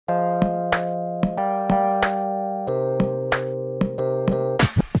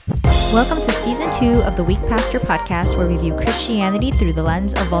Welcome to Season 2 of the Weak Pastor Podcast, where we view Christianity through the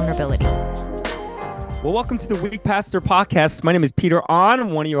lens of vulnerability. Well, welcome to the Weak Pastor Podcast. My name is Peter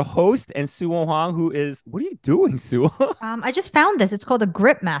I'm one of your hosts, and Suah, who is... What are you doing, Suah? I just found this. It's called a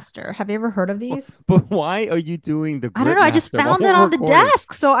Grip Master. Have you ever heard of these? But why are you doing the Grip I don't know. I just Master found while it on the recording?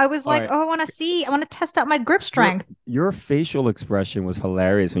 desk. So I was like, right. I want to test out my grip strength. Your facial expression was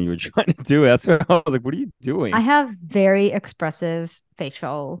hilarious when you were trying to do it. That's what I was like, what are you doing? I have very expressive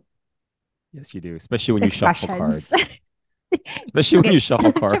facial Yes, you do, especially when you shuffle cards. Especially Okay, when you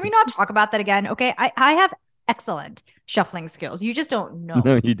shuffle cards. Can we not talk about that again? Okay, I have excellent shuffling skills. You just don't know.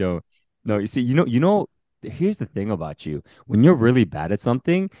 No, you don't. No, you see, here's the thing about you. When you're really bad at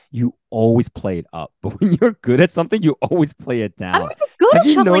something, you always play it up. But when you're good at something, you always play it down. I'm really good at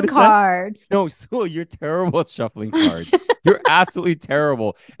shuffling cards. No, so you're terrible at shuffling cards. You're absolutely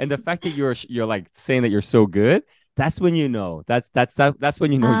terrible. And the fact that you're like saying that you're so good, that's when you know. That's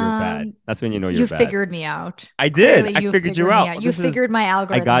when you know you're bad. That's when you know you're bad. You figured me out. I did. Clearly, I figured you out. You figured my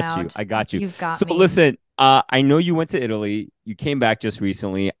algorithm out. I got you. You've got so me. Listen, I know you went to Italy. You came back just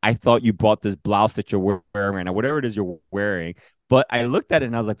recently. I thought you bought this blouse that you're wearing right now, whatever it is you're wearing. But I looked at it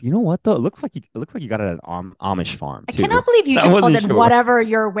and I was like, you know what though? It looks like you got it at an Amish farm too. I cannot believe you just called it whatever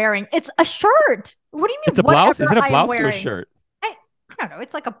you're wearing. It's a shirt. What do you mean? It's a blouse? Is it a blouse or a shirt? I don't know.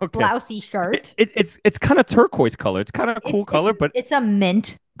 It's like a blousy shirt. It's kind of turquoise color. It's kind of a cool color, but it's a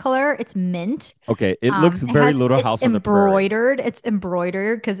mint color. It's mint. Okay, it looks very Little House on the Prairie. It's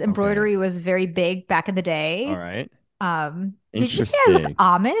embroidered because embroidery was very big back in the day. All right. Did you say I look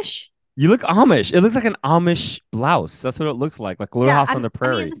Amish? You look Amish. It looks like an Amish blouse. That's what it looks like Little House on the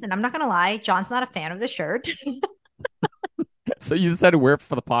Prairie. I mean, listen, I'm not gonna lie. John's not a fan of the shirt. So you decided to wear it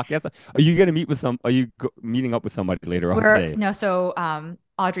for the podcast. Are you gonna meet with meeting up with somebody later on today? No. So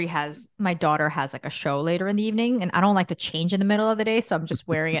my daughter has like a show later in the evening, and I don't like to change in the middle of the day, so I'm just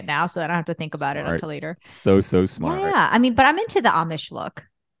wearing it now, so I don't have to think about it until later. So smart. Yeah. I mean, but I'm into the Amish look.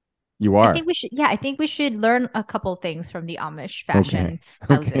 You are. I think we should learn a couple things from the Amish fashion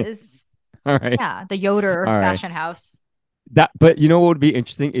houses. All right. Yeah, the Yoder fashion house. But you know what would be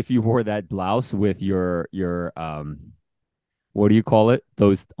interesting if you wore that blouse with your what do you call it?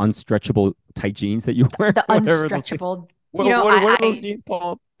 Those unstretchable tight jeans that you wear. The unstretchable. What are those jeans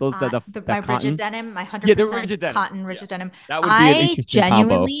called? Those my rigid denim, my 100% cotton rigid denim. That would be an interesting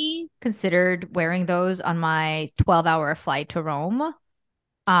genuinely considered wearing those on my 12-hour flight to Rome.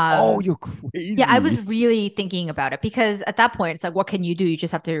 You're crazy. Yeah, I was really thinking about it because at that point, it's like, what can you do? You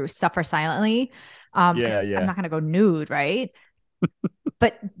just have to suffer silently. I'm not gonna go nude, right?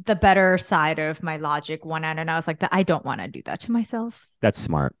 But the better side of my logic won out, and I was like, I don't want to do that to myself. That's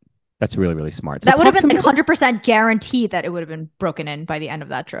smart. That's really, really smart. That would have been like 100% guaranteed that it would have been broken in by the end of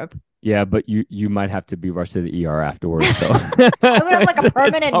that trip. Yeah, but you might have to be rushed to the ER afterwards. So I would have like a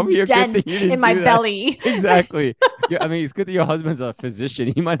permanent dent in my belly. Exactly. Yeah, I mean, it's good that your husband's a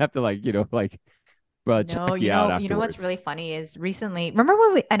physician. He might have to check you out afterwards. You know what's really funny is recently, remember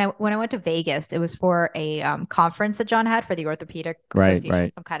when I went to Vegas, it was for a conference that John had for the Orthopedic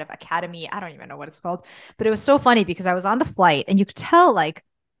Association, some kind of academy. I don't even know what it's called, but it was so funny because I was on the flight and you could tell like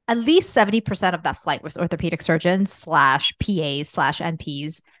at least 70% of that flight was orthopedic surgeons / PAs /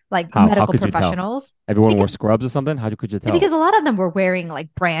 NPs, like medical professionals. Everyone wore scrubs or something? How could you tell? Because a lot of them were wearing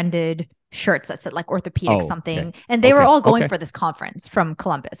like branded shirts that said like orthopedic something. And they were all going for this conference from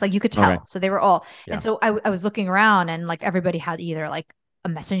Columbus. Like you could tell. So they were all. Yeah. And so I was looking around and like everybody had either like a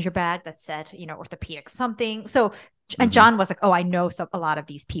messenger bag that said, orthopedic something. So, and John was like, oh, I know a lot of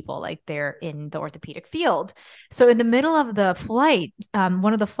these people, like they're in the orthopedic field. So in the middle of the flight,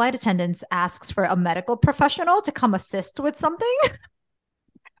 one of the flight attendants asks for a medical professional to come assist with something. And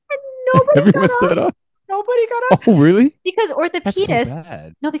nobody got up. Nobody got up. Oh, really? Because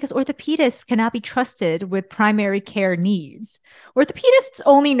orthopedists cannot be trusted with primary care needs. Orthopedists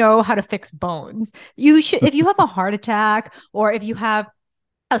only know how to fix bones. If you have a heart attack or if you have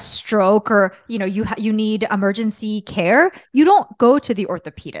a stroke or you need emergency care, you don't go to the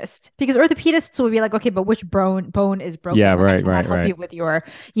orthopedist because orthopedists will be like, okay, but which bone is broken? Yeah, right. Help you with your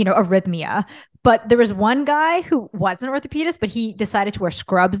arrhythmia. But there was one guy who was an orthopedist, but he decided to wear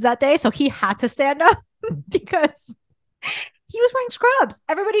scrubs that day, so he had to stand up because he was wearing scrubs.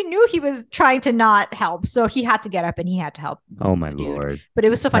 Everybody knew he was trying to not help, so he had to get up and he had to help. Oh my Lord! But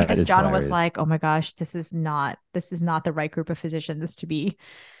it was so funny because John was like, "Oh my gosh, this is not the right group of physicians to be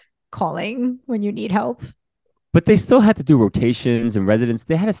calling when you need help." But they still had to do rotations and residents.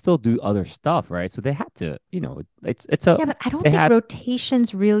 They had to still do other stuff, right? So they had to, it's a but I don't think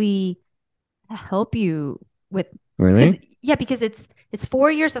rotations really help you with really. Because it's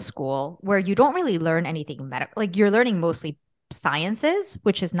 4 years of school where you don't really learn anything medical. Like you're learning mostly sciences,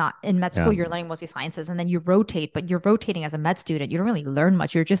 which is not in med school. You're learning mostly sciences, and then you rotate, but you're rotating as a med student. You don't really learn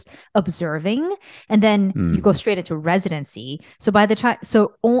much. You're just observing, and then you go straight into residency. So by the time,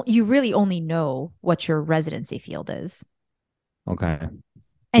 you really only know what your residency field is. Okay.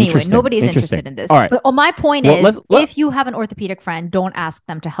 Anyway, nobody is interested in this. All right. But my point is, if you have an orthopedic friend, don't ask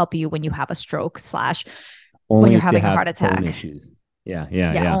them to help you when you have a stroke / when you're having a heart attack. Bone issues.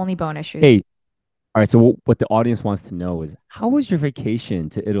 Yeah. Only bone issues. Hey, all right. So what the audience wants to know is, how was your vacation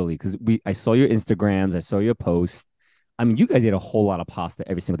to Italy? Because I saw your Instagrams, I saw your posts. I mean, you guys ate a whole lot of pasta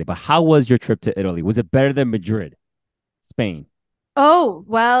every single day. But how was your trip to Italy? Was it better than Madrid, Spain? Oh,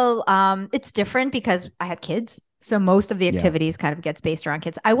 well, it's different because I had kids. So most of the activities kind of gets based around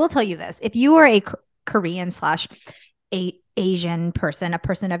kids. I will tell you this. If you are a Korean / Asian person, a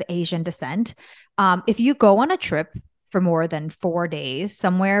person of Asian descent, if you go on a trip for more than 4 days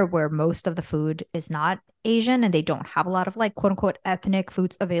somewhere where most of the food is not Asian and they don't have a lot of like quote unquote ethnic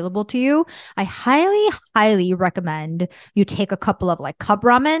foods available to you, I highly, highly recommend you take a couple of like cup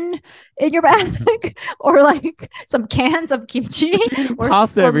ramen in your bag or like some cans of kimchi or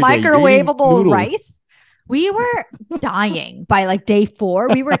microwavable rice. We were dying by like day 4.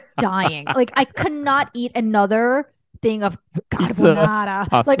 We were dying. Like I could not eat another thing of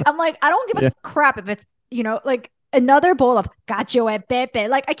carbonara. Like I'm like, I don't give a crap if it's, like another bowl of cacio e pepe.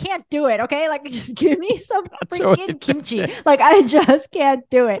 Like I can't do it. Okay. Like just give me some freaking kimchi. Like I just can't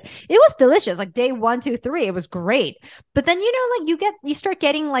do it. It was delicious. Like day 1, 2, 3, it was great. But then, like you start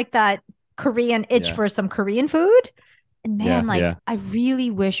getting like that Korean itch for some Korean food. And man, I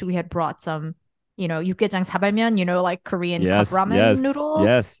really wish we had brought some, 육개장 사발면, like Korean cup ramen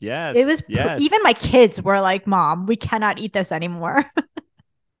noodles. Yes. It was even my kids were like, "Mom, we cannot eat this anymore."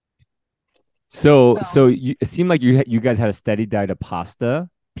 So it seemed like you guys had a steady diet of pasta,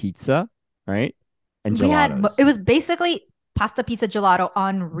 pizza, right? And gelatos. It was basically pasta, pizza, gelato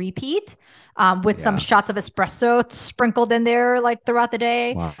on repeat, with some shots of espresso sprinkled in there like throughout the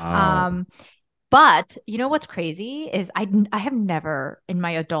day. Wow. But you know what's crazy is I have never in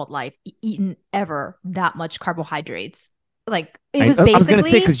my adult life eaten ever that much carbohydrates. Like it was basically. I was gonna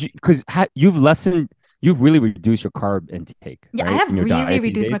say because you've really reduced your carb intake. Yeah, right, I have really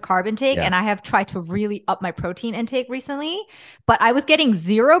reduced my carb intake, and I have tried to really up my protein intake recently. But I was getting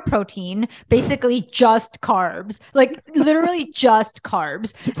 0 protein, basically just carbs, like literally just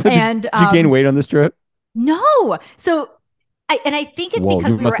carbs. So did you gain weight on this trip? No, so. I think it's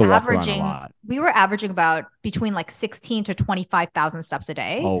because we were averaging about between like 16 to 25,000 steps a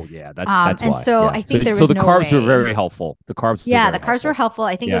day. Oh yeah, that's and why. So I think there was the carbs were very helpful. The carbs were helpful.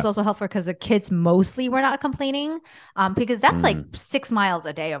 I think it was also helpful because the kids mostly were not complaining, because that's like 6 miles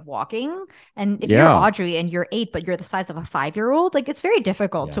a day of walking. And if you're Audrey and you're 8 but you're the size of a 5-year-old, like it's very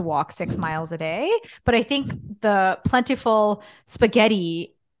difficult to walk 6 miles a day. But I think the plentiful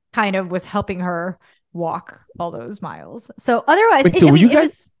spaghetti kind of was helping her walk all those miles. So otherwise, were you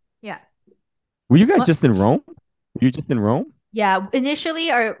guys just in Rome? Were you just in Rome? Yeah.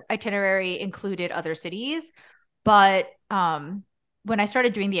 Initially, our itinerary included other cities, but when I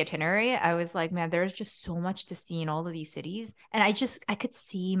started doing the itinerary, I was like, man, there's just so much to see in all of these cities, and I could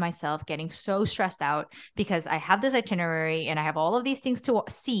see myself getting so stressed out because I have this itinerary and I have all of these things to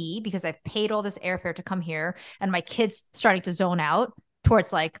see because I've paid all this airfare to come here, and my kids starting to zone out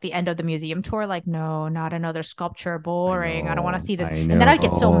towards like the end of the museum tour, like, no, not another sculpture, boring. I don't want to see this. And then I'd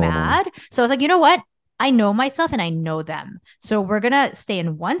get so mad. So I was like, you know what? I know myself and I know them. So we're going to stay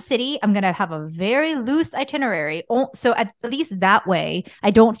in one city. I'm going to have a very loose itinerary. So at least that way, I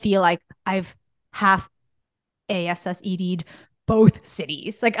don't feel like I've half ASSED'd both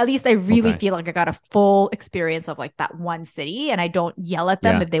cities. Like at least I really feel like I got a full experience of like that one city, and I don't yell at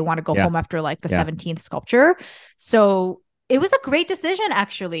them if they want to go home after like the 17th sculpture. So it was a great decision,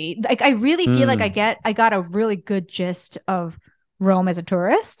 actually. Like I really feel like I got a really good gist of Rome as a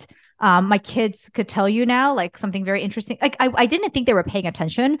tourist. My kids could tell you now, like something very interesting. Like I didn't think they were paying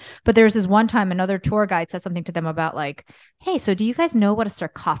attention, but there was this one time another tour guide said something to them about like, hey, so do you guys know what a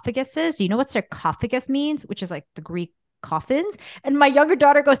sarcophagus is? Do you know what sarcophagus means? Which is like the Greek coffins. And my younger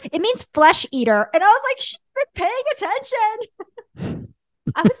daughter goes, it means flesh eater. And I was like, she's been paying attention.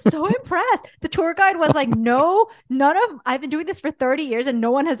 I was so impressed. The tour guide was like, no, I've been doing this for 30 years and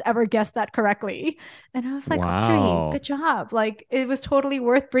no one has ever guessed that correctly. And I was like, Audrey, good job. Like it was totally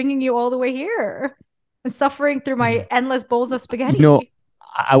worth bringing you all the way here and suffering through my endless bowls of spaghetti.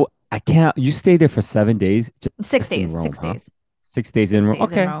 I can't, you stayed there for 7 days? 6 days, Rome, 6 days. 6 days in Rome.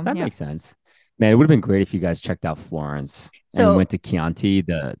 Okay, that makes sense. Man, it would have been great if you guys checked out Florence and went to Chianti,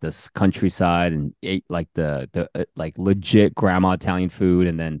 the countryside, and ate like the like legit grandma Italian food,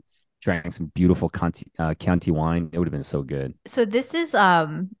 and then drank some beautiful Chianti wine. It would have been so good. So this is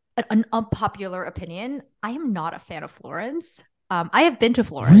an unpopular opinion. I am not a fan of Florence. I have been to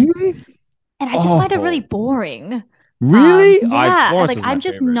Florence, Really? and I just find it really boring. Really? Yeah, Florence like was my I'm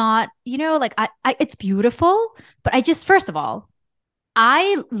just favorite. not, like it's beautiful, but I just first of all,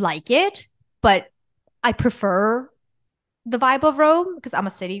 I like it, but I prefer the vibe of Rome because I'm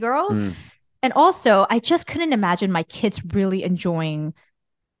a city girl. Mm. And also, I just couldn't imagine my kids really enjoying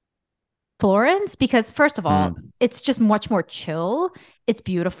Florence because first of all, it's just much more chill. It's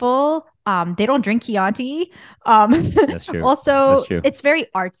beautiful. They don't drink Chianti. That's true. Also, That's true. it's very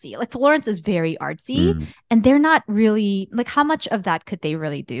artsy. Like Florence is very artsy, and they're not really like how much of that could they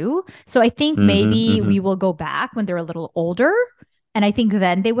really do? So I think maybe we will go back when they're a little older. And I think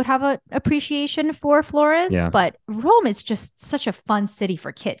then they would have an appreciation for Florence. Yeah. But Rome is just such a fun city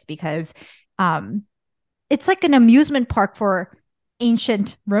for kids because it's like an amusement park for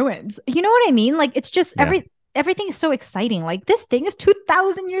ancient ruins. You know what I mean? Like it's just everything is so exciting. Like this thing is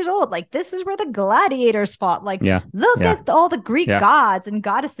 2,000 years old. Like this is where the gladiators fought. Like look at all the Greek gods and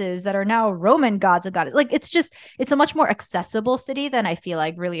goddesses that are now Roman gods and goddesses. Like it's a much more accessible city than I feel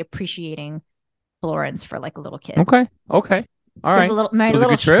like really appreciating Florence for like little kids. Okay. All right. My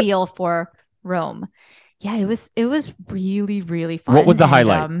little spiel for Rome. Yeah, it was really, really fun. What was the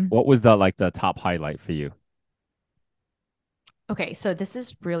highlight? What was the top highlight for you? Okay, so this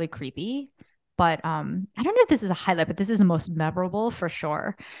is really creepy, but I don't know if this is a highlight, but this is the most memorable for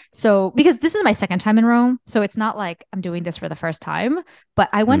sure. So because this is my second time in Rome, so it's not like I'm doing this for the first time, but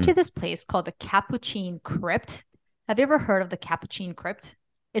I went to this place called the Capuchin Crypt. Have you ever heard of the Capuchin Crypt?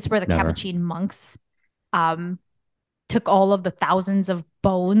 It's where the Capuchin monks took all of the thousands of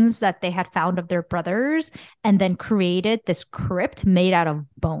bones that they had found of their brothers and then created this crypt made out of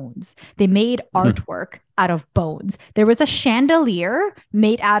bones. They made artwork out of bones. There was a chandelier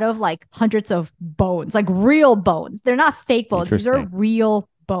made out of like hundreds of bones, like real bones. They're not fake bones. These are real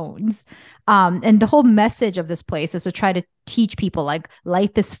bones. And the whole message of this place is to try to teach people like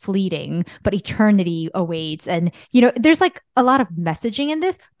life is fleeting, but eternity awaits. And, there's like a lot of messaging in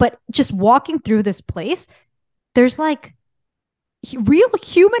this, but just walking through this place, there's like real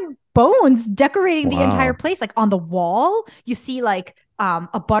human bones decorating the entire place. Like on the wall, you see like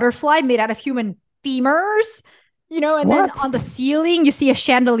a butterfly made out of human femurs, and then on the ceiling, you see a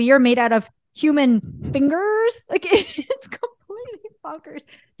chandelier made out of human fingers. Like it's completely bonkers.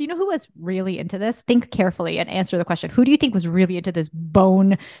 Do you know who was really into this? Think carefully and answer the question. Who do you think was really into this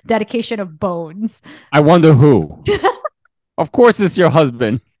bone dedication of bones? I wonder who. Of course, it's your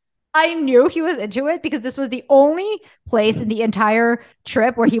husband. I knew he was into it because this was the only place in the entire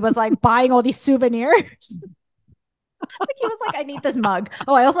trip where he was like buying all these souvenirs. Like he was like, I need this mug.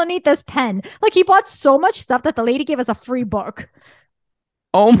 Oh, I also need this pen. Like he bought so much stuff that the lady gave us a free book.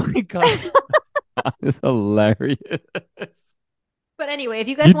 Oh my God. It's hilarious. But anyway, if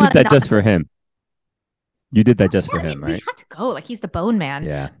you guys want to did that just for him. You did that just for him, right? We had to go. Like he's the bone man.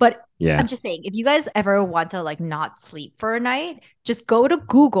 Yeah. But I'm just saying, if you guys ever want to like not sleep for a night, just go to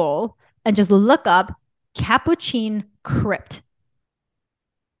Google and just look up Capuchin Crypt.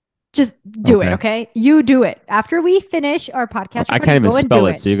 Just do it, okay? You do it. After we finish our podcast, I can't even spell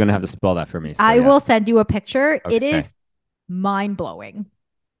it, so you're going to have to spell that for me. So, I will send you a picture. Okay. It is mind-blowing.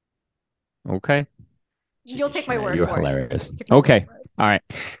 Okay. You'll take my word for it. You're hilarious. Okay. All right.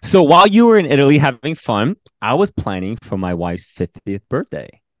 So while you were in Italy having fun, I was planning for my wife's 50th birthday.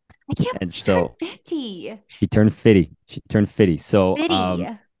 I can't believe she turned 50. She turned 50. So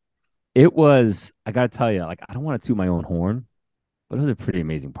 50. It was, I got to tell you, like, I don't want to toot my own horn, but it was a pretty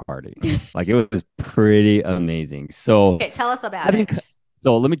amazing party. Like, it was pretty amazing. So, okay, tell us about it.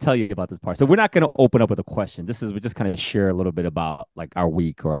 So let me tell you about this part. So we're not going to open up with a question. We just kind of share a little bit about like our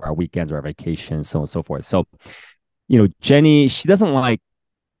week or our weekends or our vacations, so on and so forth. So, Jenny, she doesn't like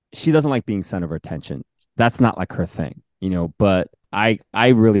being center of attention. That's not like her thing, but I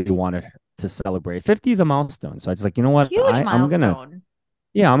really wanted her to celebrate. 50 is a milestone. So I was like, you know what? Huge milestone.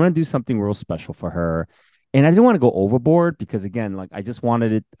 I'm going to do something real special for her. And I didn't want to go overboard because again, like I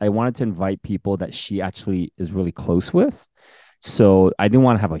wanted to invite people that she actually is really close with. So I didn't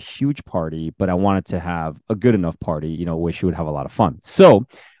want to have a huge party, but I wanted to have a good enough party, where she would have a lot of fun. So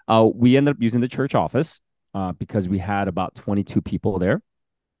we ended up using the church office because we had about 22 people there.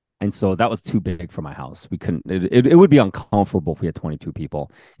 And so that was too big for my house. We couldn't, it would be uncomfortable if we had 22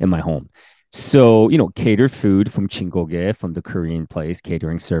 people in my home. So, catered food from Chingoge, from the Korean place,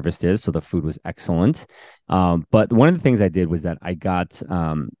 catering services. So the food was excellent. But one of the things I did was that I got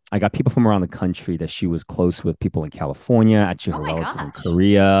people from around the country that she was close with, people in California, actually her relative in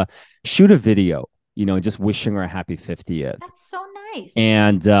Korea, shoot a video, just wishing her a happy 50th. That's so nice.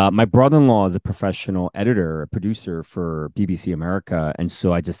 And my brother-in-law is a professional editor, a producer for BBC America. And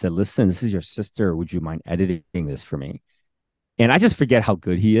so I just said, listen, this is your sister. Would you mind editing this for me? And I just forget how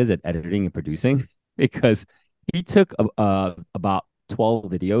good he is at editing and producing because he took about 12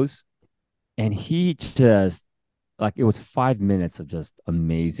 videos and he just like it was 5 minutes of just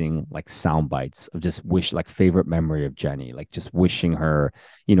amazing like sound bites of just wish like favorite memory of Jenny, like just wishing her,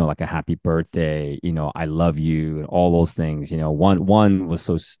 like a happy birthday, I love you, and all those things. One was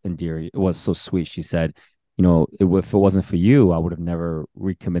so endearing, it was so sweet. She said, if it wasn't for you, I would have never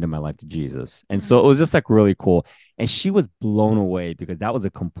recommitted my life to Jesus. And so it was just like really cool. And she was blown away because that was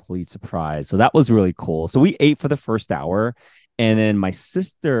a complete surprise. So that was really cool. So we ate for the first hour. And then my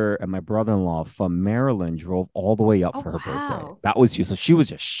sister and my brother-in-law from Maryland drove all the way up for her birthday. That was huge. So she was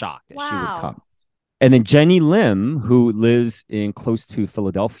just shocked that she would come. And then Jenny Lim, who lives in close to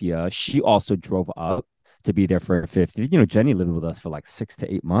Philadelphia, she also drove up to be there for her 50th. Jenny lived with us for like 6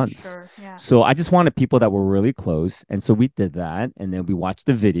 to 8 months. Sure, yeah. So I just wanted people that were really close. And so we did that. And then we watched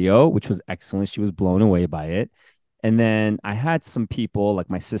the video, which was excellent. She was blown away by it. And then I had some people like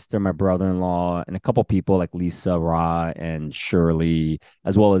my sister, my brother-in-law, and a couple people like Lisa, Ra, and Shirley,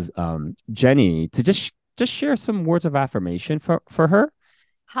 as well as Jenny, to just share some words of affirmation for her.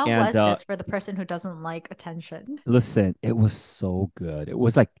 How was this for the person who doesn't like attention? Listen, it was so good. It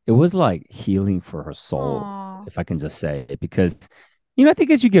was like healing for her soul, if I can just say it, because I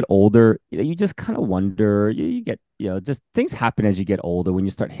think as you get older, you just kind of wonder, you get, just things happen as you get older. When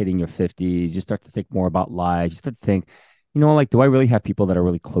you start hitting your 50s, you start to think more about life. You start to think, like, do I really have people that are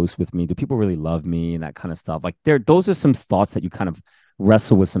really close with me? Do people really love me? And that kind of stuff. Like those are some thoughts that you kind of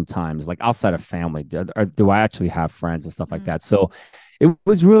wrestle with sometimes, like outside of family. Do I actually have friends and stuff like that? So it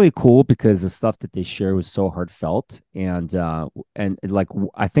was really cool because the stuff that they shared was so heartfelt. And like,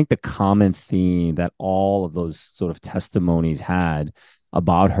 I think the common theme that all of those sort of testimonies had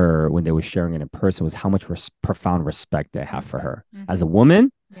about her when they were sharing it in person was how much profound respect they have for her as a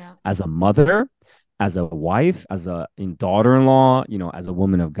woman, as a mother, as a wife, as a daughter-in-law, as a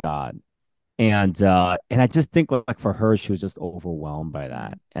woman of God. And I just think like for her, she was just overwhelmed by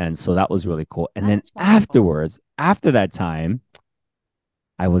that. And so that was really cool. And then afterwards, after that time,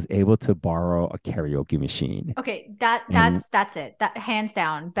 I was able to borrow a karaoke machine. Okay, that's it. That hands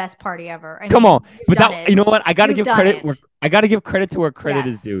down, best party ever. Come on, but that you know what? I got to give credit. I got to give credit to where credit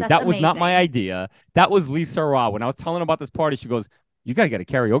is due. That was not my idea. That was Lisa Ra. When I was telling her about this party, she goes, "You got to get a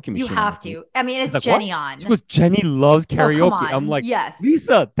karaoke machine. You have to. I mean, it's like, Jenny what? On. She goes, Jenny loves karaoke. I'm like, yes,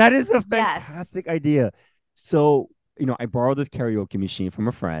 Lisa, that is a fantastic idea. So I borrowed this karaoke machine from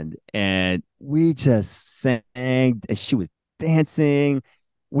a friend, and we just sang, and she was dancing.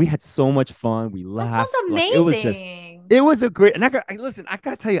 We had so much fun. We laughed. That sounds amazing. It was a great, and I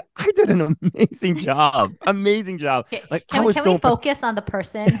gotta tell you, I did an amazing job. Amazing job. Okay. Like can we focus on the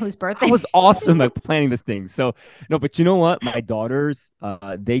person whose birthday? I was awesome like planning this thing. So no, but you know what? My daughters,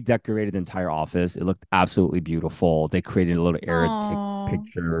 they decorated the entire office. It looked absolutely beautiful. They created a little area to take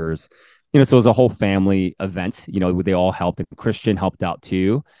pictures. So it was a whole family event. They all helped. And Christian helped out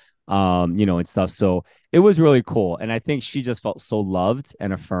too. And stuff. So it was really cool. And I think she just felt so loved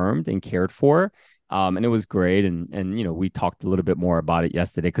and affirmed and cared for. And it was great. And we talked a little bit more about it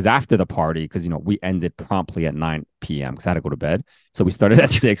yesterday because after the party, because, we ended promptly at 9 p.m. because I had to go to bed. So we started at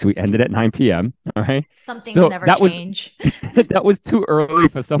 6. We ended at 9 p.m. All right. Some things never change. That was too early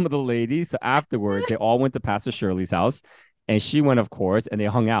for some of the ladies. So afterwards, they all went to Pastor Shirley's house. And she went, of course, and they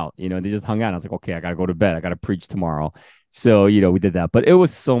hung out. They just hung out. And I was like, okay, I got to go to bed. I got to preach tomorrow. So, we did that. But it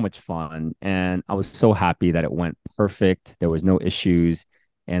was so much fun. And I was so happy that it went perfect. There was no issues.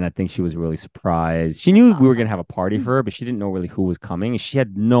 And I think she was really surprised. She knew we were going to have a party for her, but she didn't know really who was coming. And she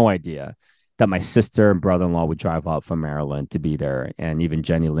had no idea that my sister and brother-in-law would drive up from Maryland to be there. And even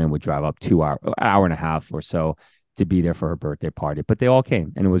Jenny Lynn would drive up an hour and a half or so to be there for her birthday party. But they all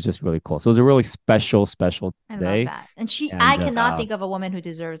came, and it was just really cool. So it was a really special day. I love that. And I cannot think of a woman who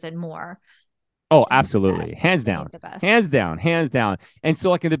deserves it more. Oh, absolutely. Hands down. Hands down. And so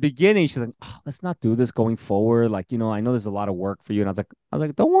like in the beginning, she's like, oh, let's not do this going forward. Like, I know there's a lot of work for you. And I was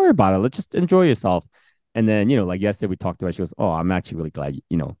like, don't worry about it. Let's just enjoy yourself. And then, like yesterday we talked about it. She goes, oh, I'm actually really glad, that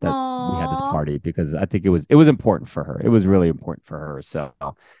we had this party because I think it was important for her. It was really important for her. So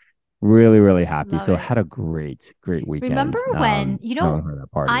really, really happy. Love so it. Had a great weekend. Remember when,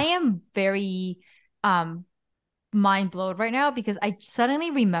 I am very mind blown right now because I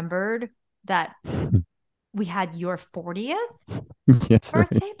suddenly remembered that we had your 40th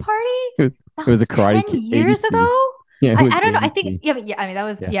birthday party. It was a karate 10 years ago. Yeah, I don't know. I think I mean that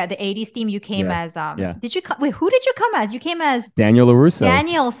was the 80s theme. You came as Did you wait? Who did you come as? You came as Daniel LaRusso.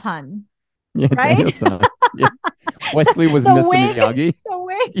 Daniel's son. Yeah, right? Daniel's son. Yeah. Wesley was The Mr. wig, Miyagi. the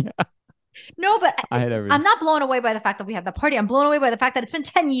wig. Yeah, No, but I had everything. I'm not blown away by the fact that we had the party. I'm blown away by the fact that it's been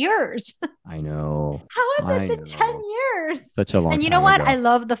 10 years. I know. How has it I been 10 know. years? Such a long And you know time what? I ago.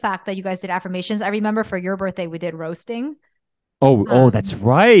 love the fact that you guys did affirmations. I remember for your birthday, we did roasting. Oh, that's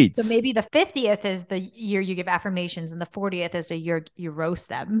right. So maybe the 50th is the year you give affirmations, and the 40th is the year you roast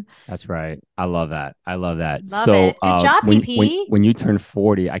them. That's right. I love that. I love that. Love So it. Good job, PP. when you turn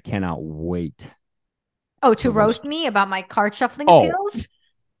 40, I cannot wait Oh, to to roast roast. me about my card shuffling Oh, skills?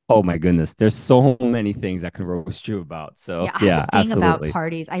 oh my goodness. There's so many things I can roast you about. So Yeah, I have a yeah, thing about absolutely.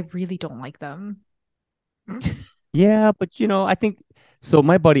 parties. I really don't like them. Yeah, but I think so.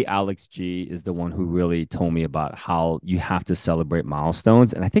 My buddy Alex G is the one who really told me about how you have to celebrate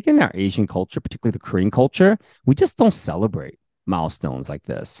milestones. And I think in our Asian culture, particularly the Korean culture, we just don't celebrate milestones like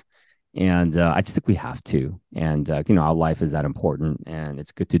this. And I just think we have to. And, our life is that important and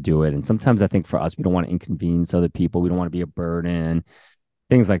it's good to do it. And sometimes I think for us, we don't want to inconvenience other people. We don't want to be a burden,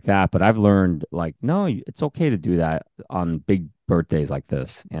 things like that. But I've learned like, no, it's okay to do that on big birthdays like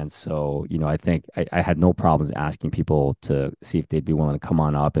this. And so, I think I had no problems asking people to see if they'd be willing to come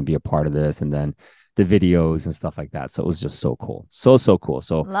on up and be a part of this. And then the videos and stuff like that. So it was just so cool. So, so cool.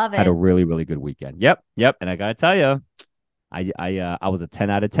 So Love had a it. really, really good weekend. Yep. Yep. And I got to tell you, I was a 10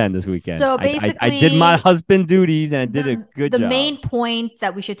 out of 10 this weekend. So I did my basically, husband duties and I did a the good the job. main point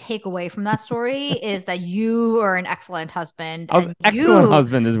that we should take away from that story is that you are an excellent husband I was an and excellent you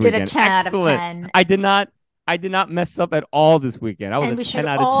husband this did a weekend. 10 out of Excellent. 10. I did not mess up at all this weekend. I was And a we should 10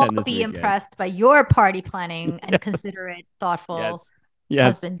 out of all 10 this be weekend. impressed by your party planning and Yes. considerate, thoughtful Yes. Yes.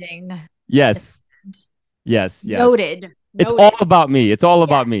 husbanding. Yes. Yes. Yes. Noted. It's all Noted. about me. It's all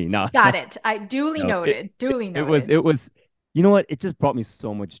about Yes. me. No, no, Got it. I duly no. noted. Duly It was noted. it was you know what? It just brought me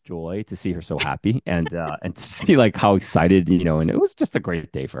so much joy to see her so happy and to see like how excited, and it was just a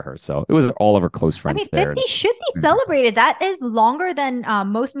great day for her. So it was all of her close I friends mean, there. 50 should be We had a great time. celebrated. That is longer than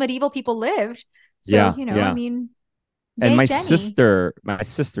most medieval people lived. So, Yeah, I yeah. mean, And yay, Jenny. my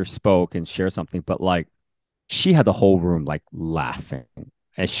sister spoke and shared something, but like she had the whole room like laughing.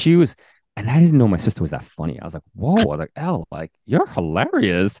 And she was, and I didn't know my sister was that funny. I was like, whoa, I was like, Elle, like, you're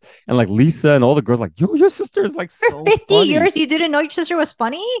hilarious. And like Lisa and all the girls, like, yo, your sister is like For so 50 funny. years, you didn't know your sister was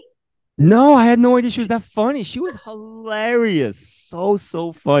funny? No, I had no idea she was that funny. She was hilarious. So,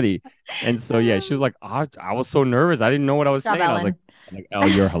 so funny. And so, yeah, she was like, I was so nervous. I didn't know what I Good was job, saying. Ellen. I'm like, Elle,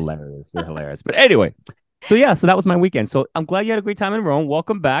 you're hilarious. You're hilarious. But anyway, so yeah, so that was my weekend. So I'm glad you had a great time in Rome.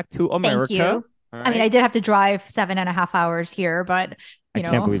 Welcome back to Thank America. you. All I mean, I right. did have to drive 7.5 hours here, but I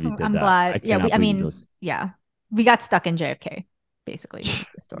can't believe you did I'm that. I glad. Yeah, cannot I believe you mean, just yeah, we got stuck in JFK, basically.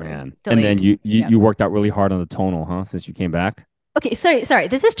 That's the story. man. And then Delayed. you Yeah. you worked out really hard on the tonal, huh? Since you came back. Okay, sorry.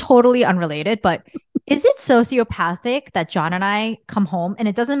 This is totally unrelated, but is it sociopathic that John and I come home and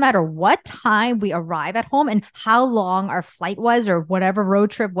it doesn't matter what time we arrive at home and how long our flight was or whatever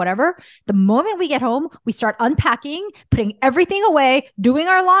road trip, whatever, the moment we get home, we start unpacking, putting everything away, doing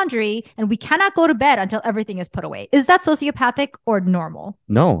our laundry, and we cannot go to bed until everything is put away. Is that sociopathic or normal?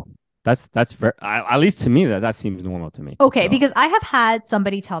 No, that's very, at least to me that seems normal to me. Okay, So, because I have had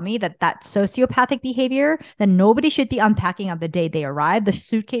somebody tell me that sociopathic behavior, that nobody should be unpacking on the day they arrive. The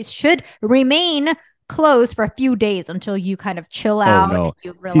suitcase should remain closed for a few days until you kind of chill oh out and no.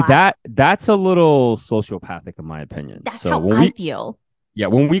 you See relax. that's a little sociopathic in my opinion. That's So how when I we feel. yeah,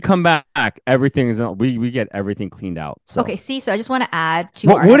 when we come back, everything is we get everything cleaned out. So Okay, see, so I just want to add to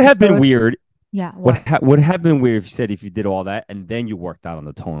what our would have been episode. weird Yeah, what? would have been weird if you said if you did all that and then you worked out on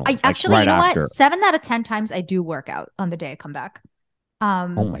the tonal I like actually, you right know what? after. 7 out of 10 times I do work out on the day I come back. Oh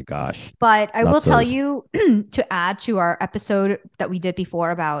Um, my gosh. but I will tell Nutzos. you to add to our episode that we did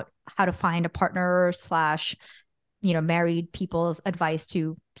before about how to find a partner slash married people's advice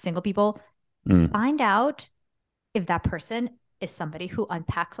to single people. Mm. Find out if that person is somebody who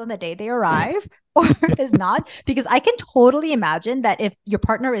unpacks on the day they arrive or is not, because I can totally imagine that if your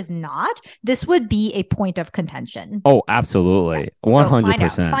partner is not, this would be a point of contention. Oh, absolutely. Yes. So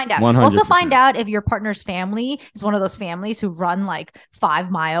 100%. find out. 100%. Also find out if your partner's family is one of those families who run like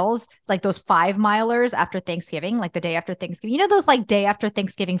 5 miles, like those 5 milers after Thanksgiving, like the day after Thanksgiving. You know those like day after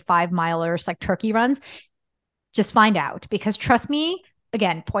Thanksgiving 5 milers, like turkey runs? Just find out, because trust me,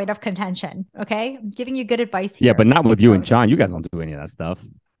 again, point of contention. Okay. I'm giving you good advice here. Yeah, but not with you and John. You guys don't do any of that stuff.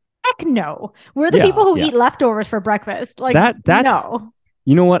 Heck no. We're the Yeah, people who yeah. eat leftovers for breakfast. Like That's no.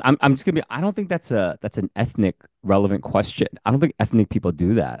 you know what? I'm just gonna be I don't think that's an ethnic relevant question. I don't think ethnic people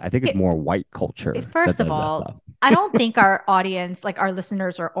do that. I think it's Okay, more white culture that first of does that all, stuff. I don't think our audience, like our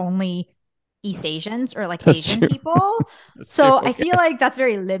listeners, are only East Asians or like That's Asian true. people. That's true. So I Okay. feel like that's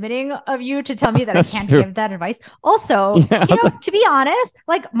very limiting of you to tell me that I That's can't true. give that advice. Also, Yeah. I was like, to be honest,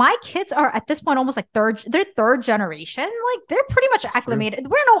 like my kids are at this point almost like they're third generation. Like they're pretty much that's true. acclimated.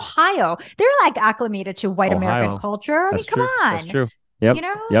 We're in Ohio. They're like acclimated to white American Ohio. culture. I mean, That's come true. That's on, true. Yep. you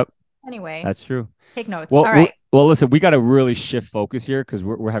know? Yep. Anyway, That's true. take notes. Well, All right. well, listen, we got to really shift focus here because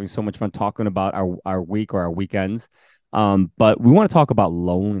we're having so much fun talking about our week or our weekends. But we want to talk about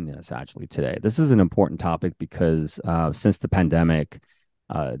loneliness actually today. This is an important topic because since the pandemic,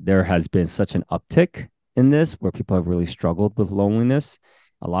 there has been such an uptick in this where people have really struggled with loneliness.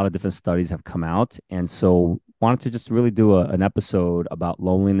 A lot of different studies have come out, and so wanted to just really do an episode about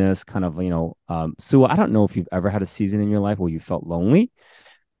loneliness. Kind of, Sue, I don't know if you've ever had a season in your life where you felt lonely.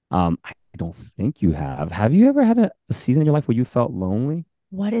 I don't think you have. Have you ever had a season in your life where you felt lonely?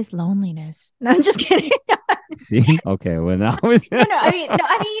 What is loneliness? No, I'm just kidding. See? Okay. Well, now was No, I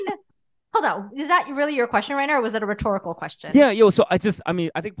mean, hold on. Is that really your question right now, or was it a rhetorical question? yeah, yo. So I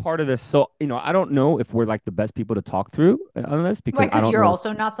think part of this. So I don't know if we're like the best people to talk through on this because Right, I because don't you're know.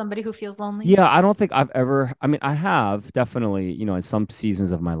 also not somebody who feels lonely. Yeah, I don't think I've ever. I mean, I have definitely. In some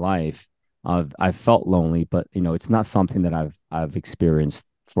seasons of my life, I've felt lonely, but it's not something that I've experienced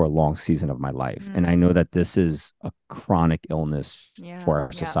for a long season of my life. And I know that this is a chronic illness Yeah, for our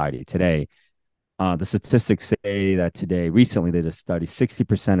yeah. society today. The statistics say that recently, they did a study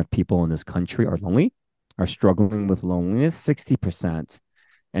 60% of people in this country are lonely, are struggling with loneliness, 60%.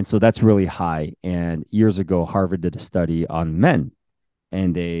 And so that's really high. And years ago, Harvard did a study on men,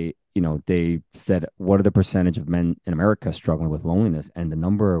 and they said, what are the percentage of men in America struggling with loneliness? And the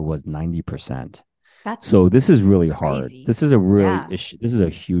number was 90%. That's So this is really hard. crazy. This is a really Yeah. issue. This is a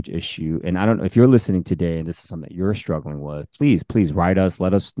huge issue. And I don't know if you're listening today and this is something that you're struggling with, please write us,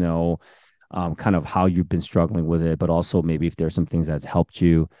 let us know kind of how you've been struggling with it, but also maybe if there's some things that's helped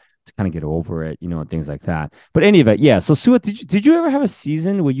you to kind of get over it, and things like that. But any of it, yeah. So Sua, did you ever have a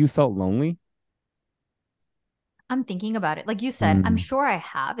season where you felt lonely? I'm thinking about it. Like you said, I'm Mm, sure I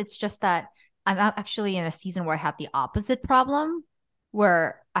have. It's just that I'm actually in a season where I have the opposite problem,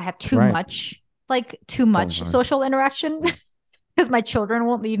 where I have right. too Oh, much sorry. social interaction because my children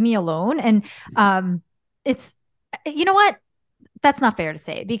won't leave me alone. And um, it's, you know what? That's not fair to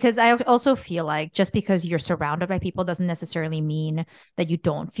say because I also feel like just because you're surrounded by people doesn't necessarily mean that you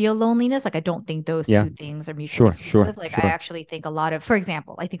don't feel loneliness. Like I don't think those Yeah. two things are mutually Sure. Sure. exclusive. Like I Sure. actually think for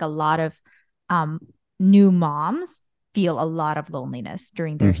example, I think a lot of um, new moms feel a lot of loneliness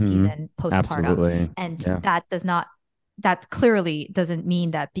during their Mm-hmm. season postpartum, Absolutely. and Yeah. that clearly doesn't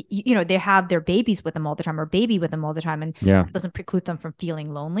mean that they have their babies with them all the time or baby with them all the time, and Yeah. that doesn't preclude them from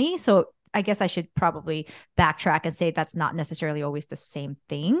feeling lonely. So I guess I should probably backtrack and say that's not necessarily always the same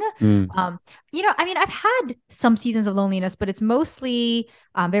thing. Mm, I mean, I've had some seasons of loneliness, but it's mostly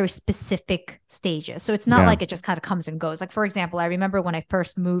very specific stages. So it's not yeah. like it just kind of comes and goes. Like, for example, I remember when I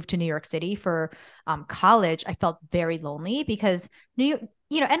first moved to New York City for college, I felt very lonely because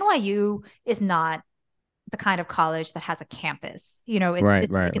NYU is not the kind of college that has a campus. It's Right.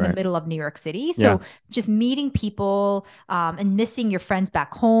 it's like Right. in the Right. middle of New York City. Yeah. So just meeting people and missing your friends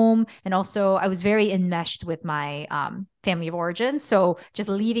back home. And also I was very enmeshed with my family of origin. So just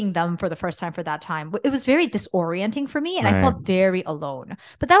leaving them for the first time for that time, it was very disorienting for me. And I Right. felt very alone.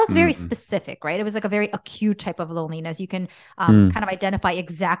 But that was very Mm, specific, right? It was like a very acute type of loneliness. You can mm, kind of identify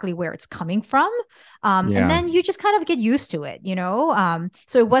exactly where it's coming from. And yeah. then you just kind of get used to it.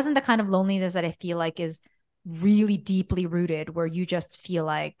 So it wasn't the kind of loneliness that I feel like is really deeply rooted where you just feel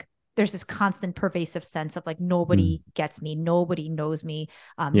like there's this constant pervasive sense of like Mm, nobody gets me, nobody knows me,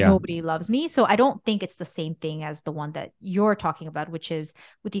 yeah. nobody loves me. So I don't think it's the same thing as the one that you're talking about, which is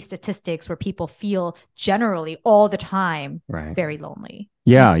with these statistics where people feel generally all the time Right. very lonely.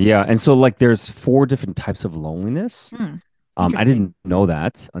 Yeah. Yeah. And so like there's four different types of loneliness. Hmm. I Interesting. didn't know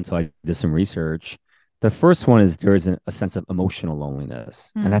that until I did some research. The first one is there is a sense of emotional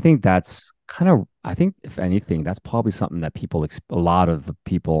loneliness. And Hmm. I think I think if anything, that's probably something that a lot of the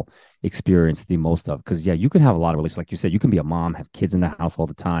people experience the most of. Because, yeah, you can have a lot of relationships. Like you said, you can be a mom, have kids in the house all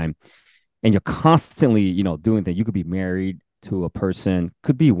the time, and you're constantly, doing things. You could be married to a person,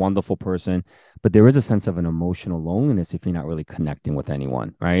 could be a wonderful person, but there is a sense of an emotional loneliness if you're not really connecting with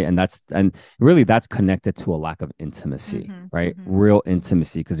anyone, right? And really that's connected to a lack of intimacy, Mm-hmm, right? mm-hmm. Real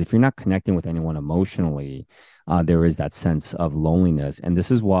intimacy, because if you're not connecting with anyone emotionally, there is that sense of loneliness, and this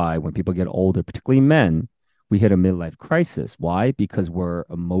is why when people get older, particularly men, we hit a midlife crisis. Why? Because we're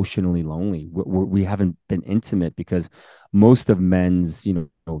emotionally lonely. We haven't been intimate because most of men's,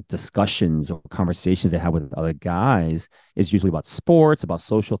 discussions or conversations they have with other guys is usually about sports, about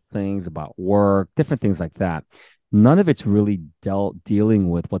social things, about work, different things like that. none of it's really dealing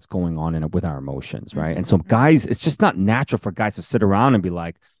with what's going on with our emotions, right? And so guys, it's just not natural for guys to sit around and be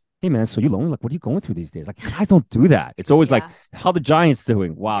like, hey man, so you lonely? Like, what are you going through these days? Like, guys don't do that. It's always like, how the Giants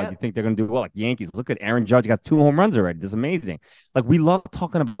doing? Wow, you think they're gonna do well? Like Yankees, look at Aaron Judge, got 2 home runs already. This is amazing. Like, we love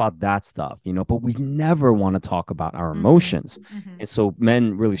talking about that stuff, but we never want to talk about our emotions. And so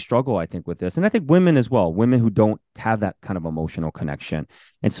men really struggle, I think, with this. And I think women as well, women who don't have that kind of emotional connection.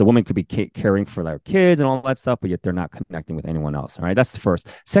 And so women could be caring for their kids and all that stuff, but yet they're not connecting with anyone else. All right. That's the first.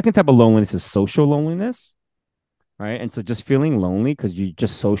 Second type of loneliness is social loneliness. Right. And so just feeling lonely because you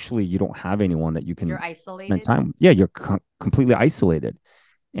just socially, you don't have anyone that you can spend time with. Yeah. You're completely isolated.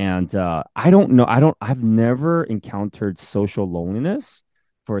 And I don't know. I've never encountered social loneliness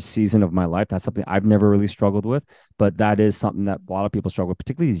for a season of my life. That's something I've never really struggled with. But that is something that a lot of people struggle with,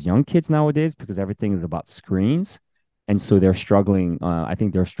 particularly these young kids nowadays, because everything is about screens. And so they're struggling. I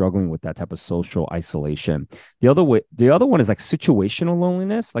think they're struggling with that type of social isolation. The other one is like situational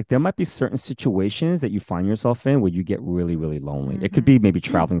loneliness. Like there might be certain situations that you find yourself in where you get really, really lonely. It could be maybe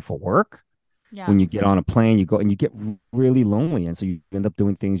traveling for work. When you get on a plane, you go and you get really lonely. And so you end up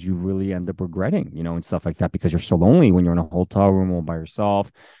doing things you really end up regretting, and stuff like that, because you're so lonely when you're in a hotel room all by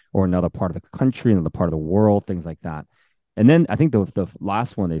yourself or another part of the country, another part of the world, things like that. And then I think the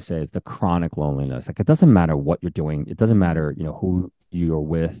last one they say is the chronic loneliness. Like it doesn't matter what you're doing. It doesn't matter, who you're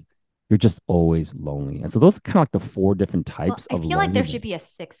with. You're just always lonely. And so those are kind of like the 4 different types of loneliness. I feel like there should be a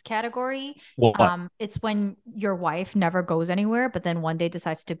 6th category. It's when your wife never goes anywhere, but then one day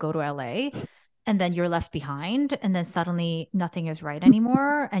decides to go to LA. And then you're left behind, and then suddenly nothing is right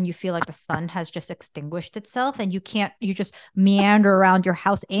anymore, and you feel like the sun has just extinguished itself, and you just meander around your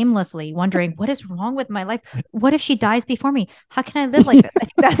house aimlessly, wondering what is wrong with my life. What if she dies before me? How can I live like this? I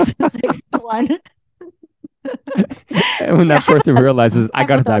think that's the 6th one. And when that person realizes I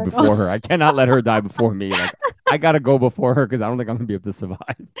gotta die before her, I cannot let her die before me. Like I gotta go before her because I don't think I'm gonna be able to survive.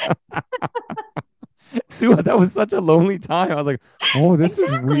 Suah, that was such a lonely time. I was like, oh, this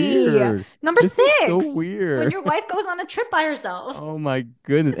is weird. Number 6. So weird. When your wife goes on a trip by herself. Oh my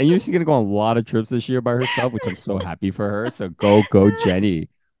goodness. And she's gonna go on a lot of trips this year by herself, which I'm so happy for her. So go Jenny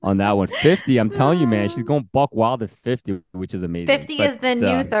on that one. 50, I'm telling you, man, she's going buck wild at 50, which is amazing. 50 is the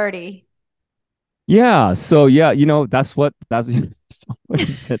new 30. Yeah. So yeah, that's what somebody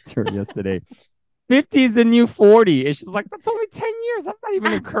said to her yesterday. 50 is the new 40. And she's like, that's only 10 years. That's not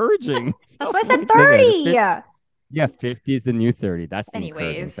even encouraging. That's why I said 30. Yeah, 50 is the new 30. That's the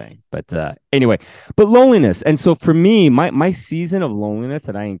encouraging thing. But anyway, but loneliness. And so for me, my season of loneliness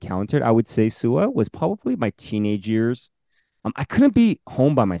that I encountered, I would say, Suah, was probably my teenage years. I couldn't be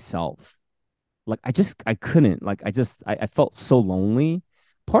home by myself. Like I couldn't. Like I felt so lonely.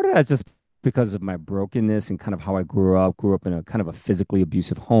 Part of that is just because of my brokenness and kind of how I grew up in a kind of a physically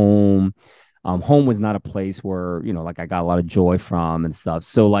abusive home. Home was not a place where, like I got a lot of joy from and stuff.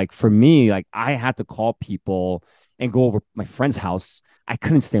 So like for me, like I had to call people and go over my friend's house. I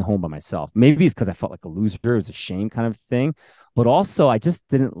couldn't stay home by myself. Maybe it's because I felt like a loser. It was a shame kind of thing. But also I just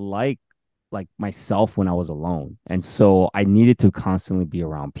didn't like myself when I was alone. And so I needed to constantly be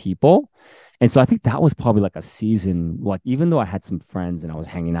around people. And so I think that was probably like a season, like even though I had some friends and I was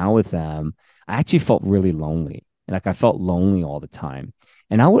hanging out with them, I actually felt really lonely. Like I felt lonely all the time.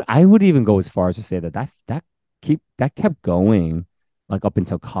 And I would even go as far as to say that kept going like up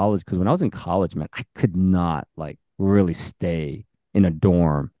until college. Because when I was in college, man, I could not like really stay in a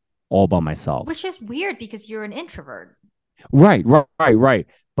dorm all by myself. Which is weird because you're an introvert. Right.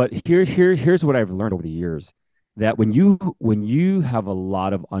 But here's what I've learned over the years, that when you have a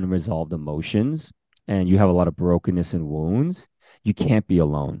lot of unresolved emotions and you have a lot of brokenness and wounds, you can't be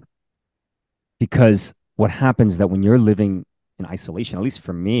alone. Because what happens is that when you're living in isolation, at least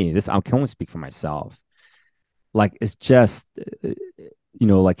for me, I can only speak for myself. Like it's just,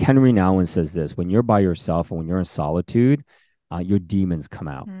 like Henry Nouwen says this: when you're by yourself and when you're in solitude, your demons come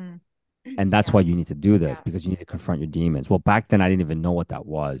out. And that's why you need to do this, because you need to confront your demons. Well, back then I didn't even know what that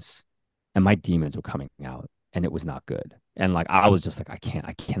was. And my demons were coming out and it was not good. And like, I was just like,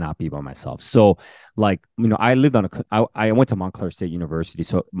 I cannot be by myself. So like, I lived I went to Montclair State University.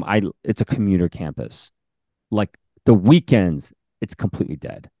 So it's a commuter campus. Like the weekends, it's completely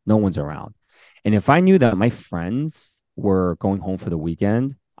dead. No one's around. And if I knew that my friends were going home for the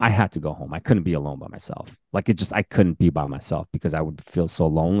weekend, I had to go home. I couldn't be alone by myself. Like I couldn't be by myself because I would feel so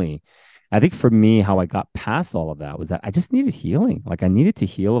lonely. I think for me, how I got past all of that was that I just needed healing. Like I needed to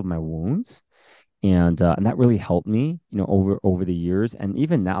heal of my wounds. And that really helped me, over the years. And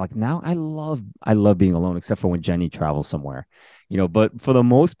even now, like now I love being alone, except for when Jenny travels somewhere, but for the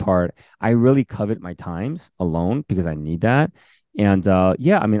most part, I really covet my times alone because I need that. And I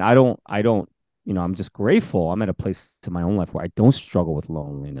mean, I don't I'm just grateful. I'm at a place in my own life where I don't struggle with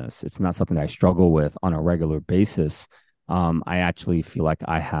loneliness. It's not something that I struggle with on a regular basis. I actually feel like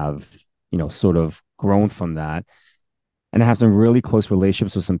I have, sort of grown from that. And I have some really close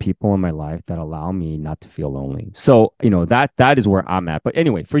relationships with some people in my life that allow me not to feel lonely. So, that is where I'm at. But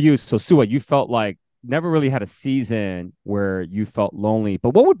anyway, for you, so Suah, you felt like never really had a season where you felt lonely.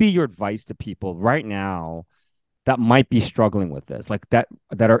 But what would be your advice to people right now that might be struggling with this, like that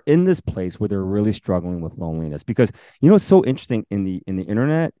are in this place where they're really struggling with loneliness? Because it's so interesting in the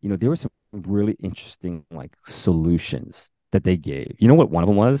internet, there were some really interesting like solutions that they gave. You know what one of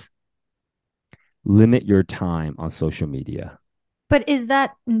them was? Limit your time on social media. But is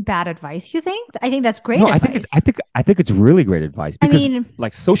that bad advice, you think? I think that's great No, I think it's I advice. think I think it's really great advice I because mean,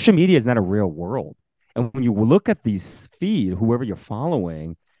 like social media is not a real world. And when you look at these feed, whoever you're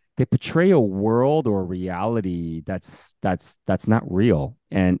following, they portray a world or a reality that's not real.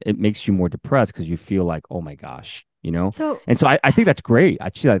 And it makes you more depressed because you feel like, oh my gosh, so And so I think that's great.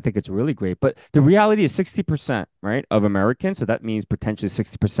 Actually, I think it's really great. But the reality is 60%, right, of Americans. So that means potentially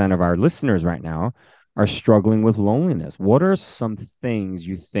 60% of our listeners right now are struggling with loneliness. What are some things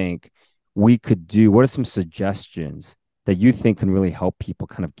you think we could do? What are some suggestions that you think can really help people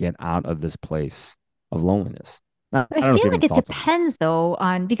kind of get out of this place of loneliness? but I I don't know if feel you have like any it thoughts on that. depends though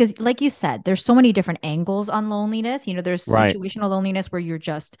on because like you said, there's so many different angles on loneliness. There's Right. situational loneliness where you're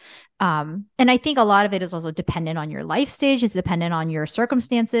just and I think a lot of it is also dependent on your life stage, it's dependent on your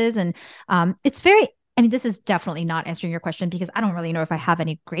circumstances. And it's very I mean, this is definitely not answering your question because I don't really know if I have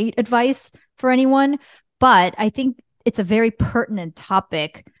any great advice for anyone, but I think it's a very pertinent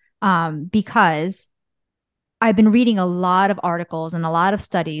topic because I've been reading a lot of articles and a lot of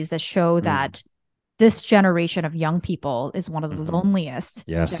studies that show Mm. that this generation of young people is one of the Hmm. loneliest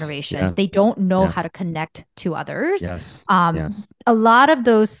Yes. generations. Yes. They don't know how Yes. to connect to others. Yes. Um, Yes. a lot of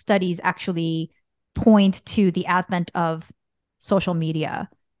those studies actually point to the advent of social media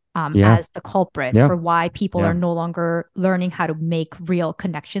Yeah. as the culprit Yeah. for why people are Yeah. no longer learning how to make real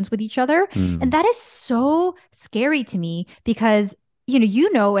connections with each other. And Mm. that is so scary to me because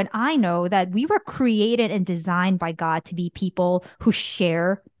and I know that we were created and designed by God to be people who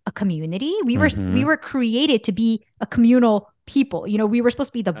share a community. We Hmm. were created to be a communal people. We were supposed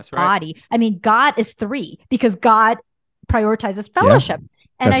to be the That's right. body. I mean, God is three because God prioritizes Yeah. fellowship.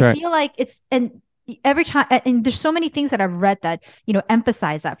 And That's I right. feel like it's and every time and there's so many things that I've read that,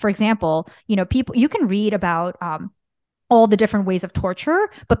 emphasize that. For example, people you can read about all the different ways of torture,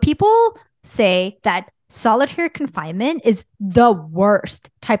 but people say that solitary confinement is the worst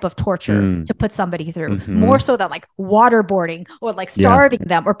type of torture Mm. to put somebody through, more Hmm. so than like waterboarding or like Yeah. starving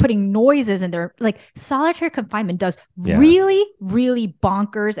them or putting noises in their like solitary confinement does Yeah. really, really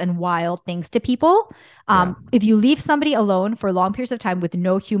bonkers and wild things to people. Yeah. If you leave somebody alone for long periods of time with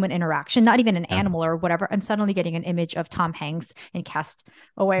no human interaction, not even an Yeah. animal or whatever, I'm suddenly getting an image of Tom Hanks in Cast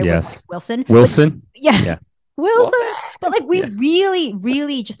Away with like Yes. Wilson. But Wilson. yeah, Yeah. Wilson. Wilson. But like we Yeah. really,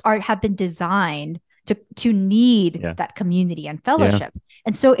 really just are have been designed to need Yeah. that community and Yeah. fellowship.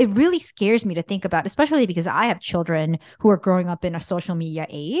 And so it really scares me to think about, especially because I have children who are growing up in a social media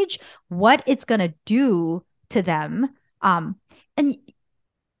age, what it's gonna do to them. And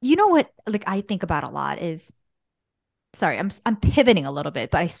you know what like I think about a lot is sorry, I'm pivoting a little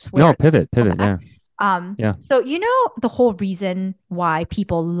bit, but I No, swear go pivot. back. Yeah. Yeah. So the whole reason why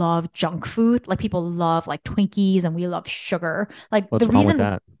people love junk food, like people love like Twinkies and we love sugar. Like the What's wrong with reason,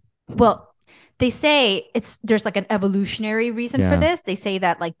 that? well, they say there's like an evolutionary reason for Yeah. this. They say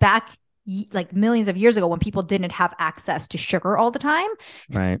that like back like millions of years ago when people didn't have access to sugar all the time,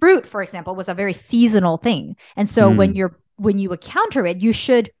 Right. fruit, for example, was a very seasonal thing. And so Mm. when you encounter it, you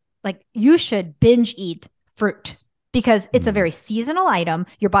should binge eat fruit because it's a Mm. very seasonal item.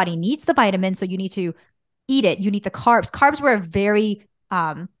 Your body needs the vitamins, so you need to eat it. You need the carbs. Carbs were a very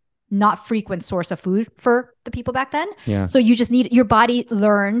not frequent source of food for the people back then. Yeah. So you just need your body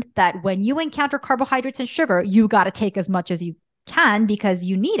learned that when you encounter carbohydrates and sugar, you got to take as much as you can because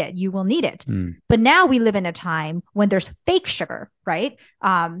you need it. You will need it. Mm. But now we live in a time when there's fake sugar, right?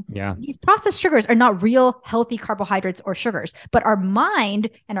 Yeah. These processed sugars are not real healthy carbohydrates or sugars, but our mind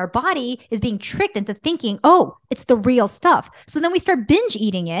and our body is being tricked into thinking, oh, it's the real stuff. So then we start binge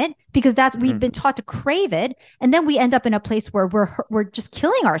eating it because we've been taught to crave it. And then we end up in a place where we're just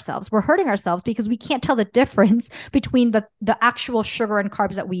killing ourselves. We're hurting ourselves because we can't tell the difference between the actual sugar and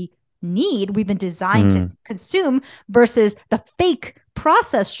carbs that we've been designed to consume versus the fake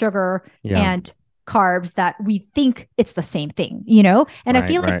processed sugar and carbs that we think it's the same thing, And I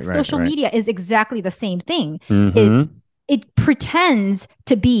feel like social media is exactly the same thing. It pretends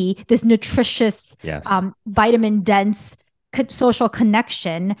to be this nutritious, Yes. vitamin dense social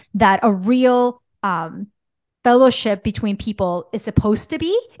connection that a real fellowship between people is supposed to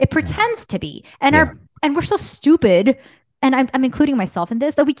be. It pretends to be. And we're so stupid, and I'm including myself in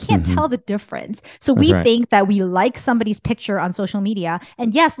this, that we can't tell the difference. So we think that we like somebody's picture on social media,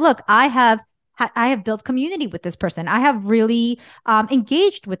 and yes, look, I have built community with this person. I have really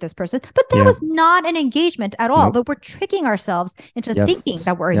engaged with this person, but that was not an engagement at all. But we're tricking ourselves into thinking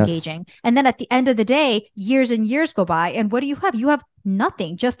that we're engaging. And then at the end of the day, years and years go by, and what do you have? You have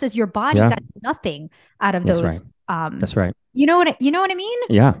nothing, just as your body got nothing out of those. Right. That's right. You know what I mean?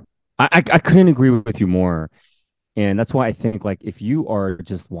 Yeah. I couldn't agree with you more. And that's why I think, like, if you are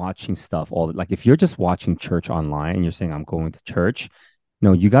just watching stuff like if you're just watching church online and you're saying I'm going to church,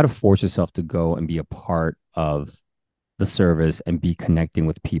 no, you got to force yourself to go and be a part of the service and be connecting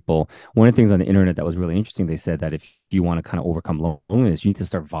with people. One of the things on the internet that was really interesting, they said that if you want to kind of overcome loneliness, you need to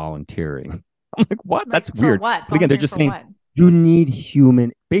start volunteering. I'm like, what? That's weird. What? But again, they're just saying you need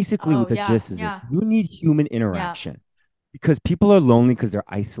human, basically what the gist is this. You need human interaction. Because people are lonely because they're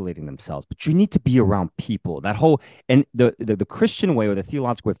isolating themselves, but you need to be around people. That whole, and the Christian way or the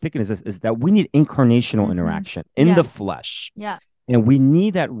theological way of thinking is that we need incarnational interaction in the flesh. Yeah. And we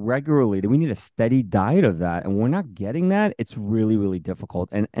need that regularly. We need a steady diet of that. And we're not getting that. It's really, really difficult.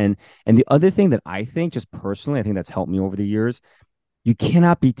 And the other thing that I think, just personally, I think that's helped me over the years, you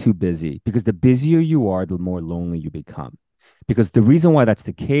cannot be too busy, because the busier you are, the more lonely you become. Because the reason why that's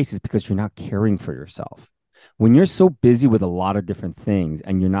the case is because you're not caring for yourself. When you're so busy with a lot of different things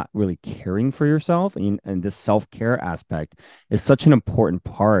and you're not really caring for yourself, and this self-care aspect is such an important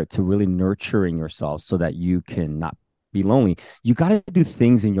part to really nurturing yourself so that you can not be lonely. You got to do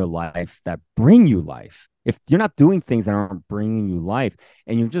things in your life that bring you life. If you're not doing things that aren't bringing you life,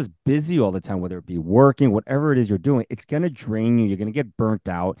 and you're just busy all the time, whether it be working, whatever it is you're doing, it's going to drain you. You're going to get burnt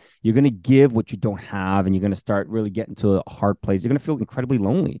out. You're going to give what you don't have, and you're going to start really getting to a hard place. You're going to feel incredibly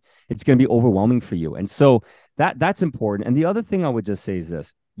lonely. It's going to be overwhelming for you. And so that's important. And the other thing I would just say is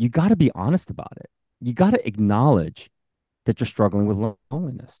this: you got to be honest about it. You got to acknowledge that you're struggling with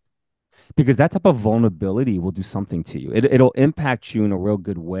loneliness. Because that type of vulnerability will do something to you. It'll impact you in a real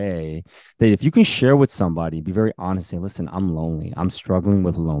good way, that if you can share with somebody, be very honest, say, listen, I'm lonely. I'm struggling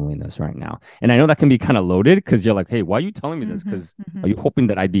with loneliness right now. And I know that can be kind of loaded, because you're like, hey, why are you telling me this? Because are you hoping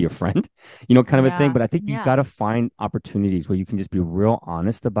that I'd be your friend? Kind of a thing. But I think you got to find opportunities where you can just be real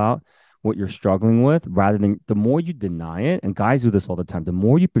honest about what you're struggling with, rather than, the more you deny it, and guys do this all the time, the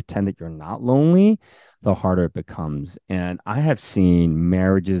more you pretend that you're not lonely, the harder it becomes. And I have seen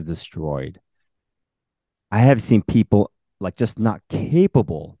marriages destroyed. I have seen people like just not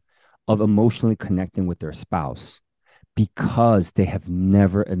capable of emotionally connecting with their spouse because they have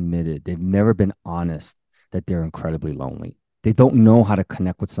never admitted, they've never been honest that they're incredibly lonely. They don't know how to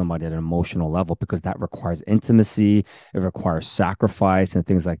connect with somebody at an emotional level, because that requires intimacy, it requires sacrifice and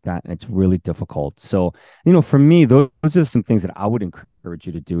things like that. And it's really difficult. So, for me, those are some things that I would encourage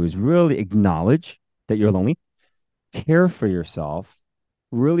you to do, is really acknowledge that you're lonely, care for yourself,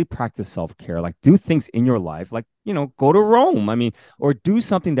 really practice self-care, like do things in your life, like, go to Rome. I mean, or do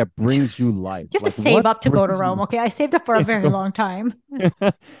something that brings you life. You have to save up to go to Rome. Okay. I saved up for a very long time.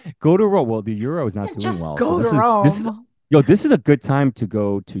 Go to Rome. Well, the euro is not doing well. Go to Rome. This is a good time to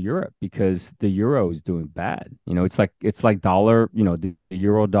go to Europe, because the euro is doing bad. It's like dollar, the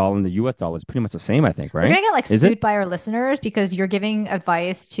euro dollar and the US dollar is pretty much the same, I think, right? We're gonna get sued by our listeners because you're giving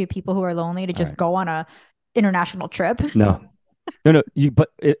advice to people who are lonely to just go on a international trip. No. But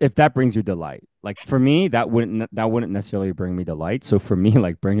if that brings you delight, like for me, that wouldn't necessarily bring me delight. So for me,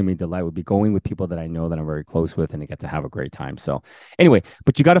 like bringing me delight would be going with people that I know, that I'm very close with, and I get to have a great time. So anyway,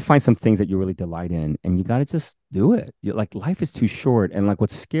 but you got to find some things that you really delight in, and you got to just do it. Like, life is too short. And like,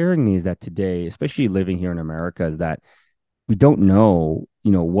 what's scaring me is that today, especially living here in America, is that we don't know,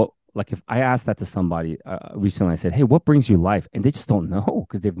 what, like if I asked that to somebody recently, I said, hey, what brings you life? And they just don't know,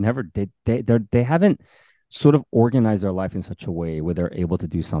 because they haven't sort of organize their life in such a way where they're able to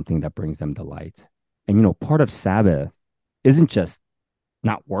do something that brings them delight. And, part of Sabbath isn't just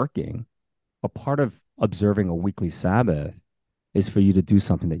not working. A part of observing a weekly Sabbath is for you to do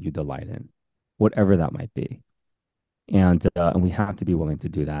something that you delight in, whatever that might be. And we have to be willing to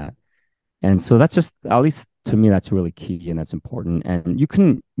do that. And so that's just, at least to me, that's really key, and that's important. And you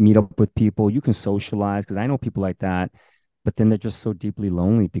can meet up with people, you can socialize, because I know people like that. But then they're just so deeply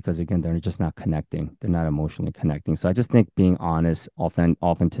lonely, because, again, they're just not connecting. They're not emotionally connecting. So I just think being honest,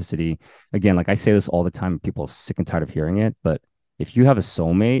 authenticity, again, like I say this all the time, people are sick and tired of hearing it, but if you have a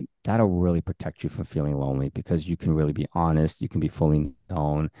soulmate, that'll really protect you from feeling lonely because you can really be honest. You can be fully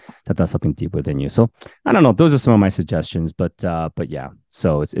known that that's something deep within you. So I don't know. Those are some of my suggestions, but yeah.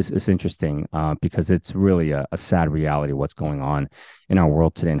 So it's interesting because it's really a sad reality of what's going on in our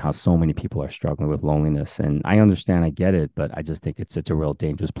world today and how so many people are struggling with loneliness. And I understand, I get it, but I just think it's a real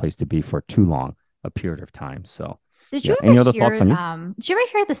dangerous place to be for too long a period of time. So Did yeah. you Any ever other thoughts hear on you? did you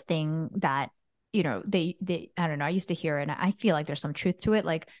ever hear this thing that they I don't know, I used to hear it and I feel like there's some truth to it.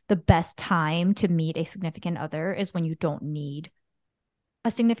 Like the best time to meet a significant other is when you don't need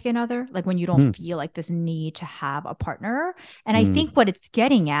a significant other, like when you don't Hmm. feel like this need to have a partner. And I think Hmm. what it's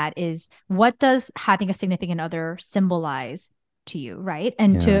getting at is what does having a significant other symbolize to you, right?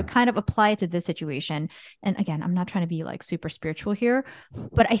 And to Yeah. kind of apply it to this situation. And again, I'm not trying to be like super spiritual here,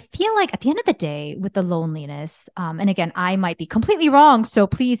 but I feel like at the end of the day, with the loneliness, and again, I might be completely wrong. So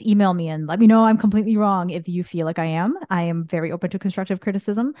please email me and let me know I'm completely wrong if you feel like I am. I am very open to constructive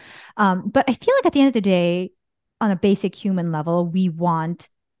criticism. But I feel like at the end of the day, on a basic human level, we want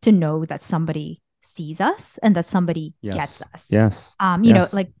to know that somebody sees us and that somebody gets Yes. us. Yes.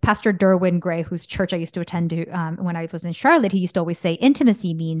 Yes. Like Pastor Derwin Gray, whose church I used to attend to when I was in Charlotte, he used to always say,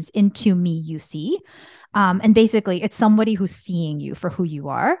 intimacy means into me you see. And basically, it's somebody who's seeing you for who you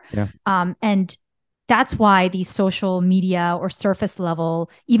are. Yeah. And that's why these social media or surface level,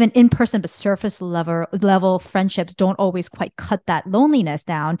 even in person, but surface level friendships don't always quite cut that loneliness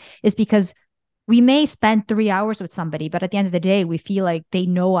down, is because we may spend 3 hours with somebody, but at the end of the day, we feel like they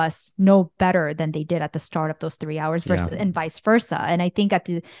know us no better than they did at the start of those 3 hours Yeah. versus and vice versa. And I think at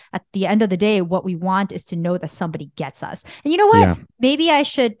the end of the day, what we want is to know that somebody gets us. And you know what? Yeah. Maybe I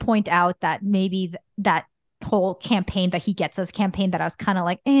should point out that maybe that whole campaign that he gets us campaign that I was kind of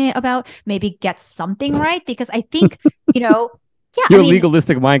like about maybe gets something right, because I think, you know, yeah, I Your mean,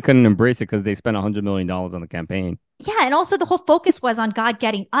 legalistic mind couldn't embrace it because they spent $100 million on the campaign. yeah, and also the whole focus was on God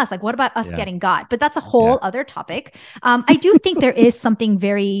getting us. Like, what about us Yeah. getting God? But that's a Yeah. whole other topic. I do think there is something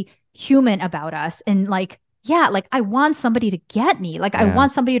very human about us, and like, yeah, like I want somebody to get me. Like, I Yeah.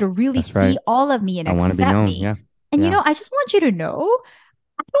 want somebody to really That's see right. all of me and I want to be accept known. me. Yeah. And Yeah. I just want you to know,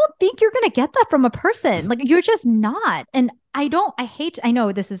 I don't think you're gonna get that from a person. Like, you're just not. And I don't. I hate. I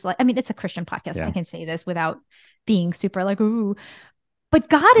know this is like. I mean, it's a Christian podcast. I Yeah. can say this without being super like ooh, but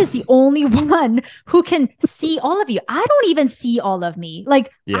God is the only one who can see all of you. I don't even see all of me. Like,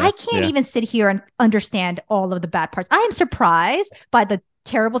 I Yeah. can't Yeah. even sit here and understand all of the bad parts. I am surprised by the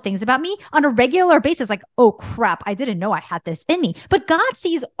terrible things about me on a regular basis. Like, oh crap, I didn't know I had this in me. But God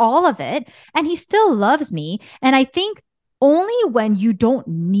sees all of it and he still loves me. And I think only when you don't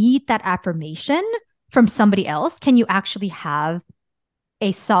need that affirmation from somebody else can you actually have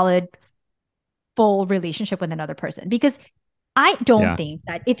a solid, full relationship with another person. Because I don't Yeah. think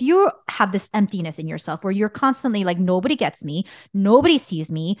that if you have this emptiness in yourself where you're constantly like, nobody gets me, nobody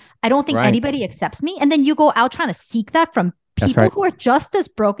sees me, I don't think Right. anybody accepts me. And then you go out trying to seek that from That's people right. who are just as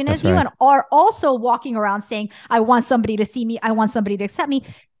broken That's as you right. and are also walking around saying, I want somebody to see me, I want somebody to accept me.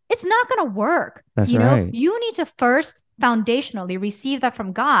 It's not going to work. That's right. You need to first foundationally receive that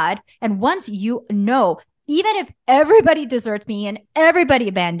from God. And once you know, even if everybody deserts me and everybody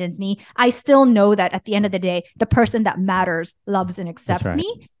abandons me, I still know that at the end of the day, the person that matters loves and That's accepts right.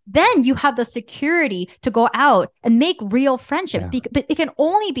 me. Then you have the security to go out and make real friendships. Yeah. But it can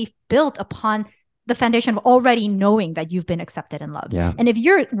only be built upon the foundation of already knowing that you've been accepted and loved. Yeah. And if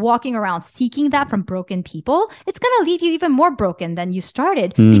you're walking around seeking that from broken people, it's going to leave you even more broken than you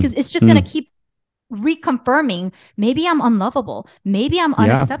started, because it's just going to keep reconfirming, maybe I'm unlovable, maybe I'm Yeah.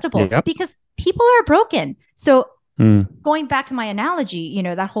 unacceptable, Yep. because people are broken. So Mm. going back to my analogy,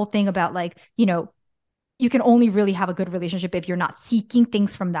 that whole thing about like, you can only really have a good relationship if you're not seeking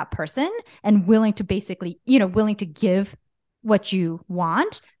things from that person and willing to basically, willing to give what you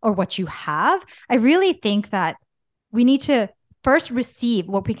want or what you have. I really think that we need to first receive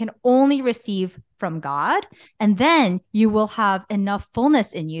what we can only receive from God, and then you will have enough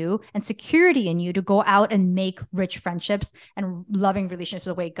fullness in you and security in you to go out and make rich friendships and loving relationships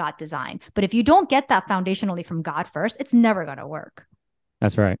the way God designed. But if you don't get that foundationally from God first, it's never going to work.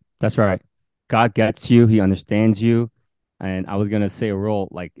 That's right. That's right. God gets you. He understands you. And I was gonna say a real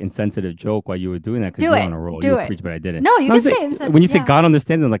like insensitive joke while you were doing that because you were on a roll. You Do were it. preaching, but I didn't. No, you No, can saying, say when you say yeah. God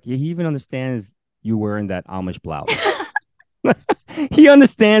understands, I'm like, he even understands you wearing that Amish blouse. He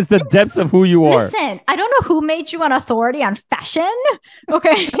understands the depths of who you are. Listen, I don't know who made you an authority on fashion.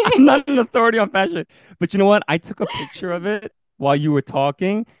 Okay. I'm not an authority on fashion, but you know what? I took a picture of it while you were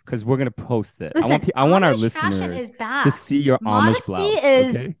talking because we're gonna post it. Listen, I want our Amish fashion listeners is to back. see your Amish Modesty blouse.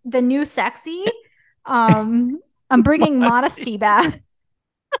 is Okay. the new sexy. I'm bringing modesty back.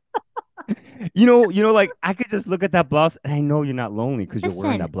 like I could just look at that blouse and I know you're not lonely because you're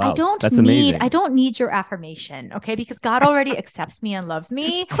wearing that Listen, I blouse. don't That's need I amazing. don't need your affirmation, okay? Because God already accepts me and loves It's me.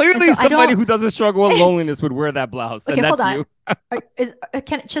 And so clearly I somebody don't who doesn't struggle with loneliness would wear that blouse, Okay, and hold that's on. you.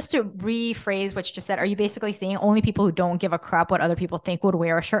 Can just to rephrase what you just said, are you basically saying only people who don't give a crap what other people think would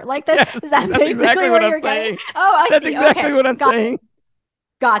wear a shirt like this? Yes, Is that that's basically exactly where what I'm you're getting? saying. Oh, I That's see. exactly Okay. what I'm saying.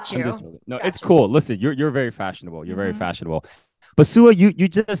 Got I'm just you. joking. No, it's Got you. cool. Listen, you're very fashionable. You're very Mm-hmm. fashionable. But Sua, you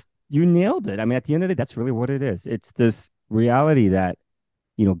just you nailed it. I mean, at the end of the day, that's really what it is. It's this reality that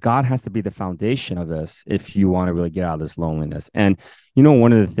God has to be the foundation of this if you want to really get out of this loneliness. And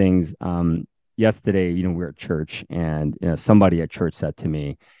one of the things yesterday, we were at church, and somebody at church said to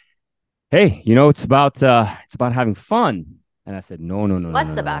me, "Hey, it's about having fun." And I said, "No, no, no, no, no, What's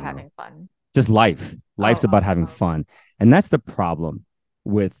no, no, about no. having fun? Just life. Oh, Life's about oh, having oh. fun." And that's the problem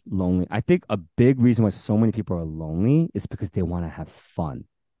with lonely. I think a big reason why so many people are lonely is because they want to have fun.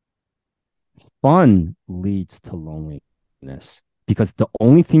 Fun leads to loneliness because the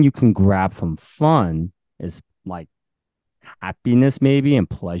only thing you can grab from fun is like happiness, maybe, and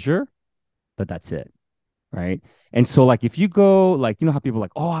pleasure, but that's it. Right. And so, like, if you go, like, how people are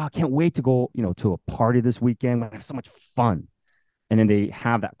like, oh, I can't wait to go, to a party this weekend. I have so much fun. And then they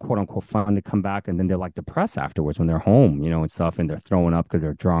have that quote unquote fun to come back, and then they're like depressed afterwards when they're home, and stuff, and they're throwing up because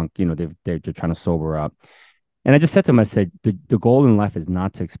they're drunk, they're trying to sober up. And I just said to him, I said, the goal in life is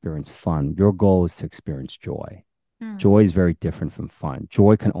not to experience fun. Your goal is to experience joy. Hmm. Joy is very different from fun.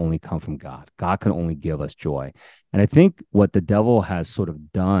 Joy can only come from God. God can only give us joy. And I think what the devil has sort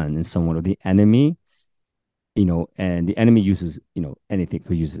of done in somewhat of the enemy, and the enemy uses, anything,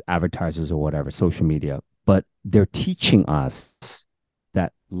 who uses advertisers or whatever, social media, but they're teaching us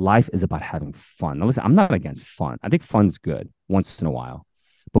that life is about having fun. Now, listen, I'm not against fun. I think fun's good once in a while.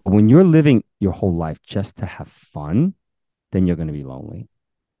 But when you're living your whole life just to have fun, then you're going to be lonely.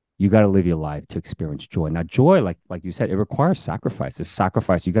 You got to live your life to experience joy. Now, joy, like you said, it requires sacrifice. It's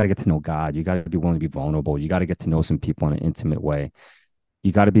sacrifice. You got to get to know God. You got to be willing to be vulnerable. You got to get to know some people in an intimate way.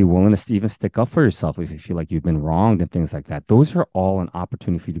 You got to be willing to even stick up for yourself if you feel like you've been wronged and things like that. Those are all an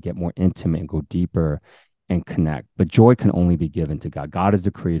opportunity for you to get more intimate and go deeper and connect. But joy can only be given to God. God is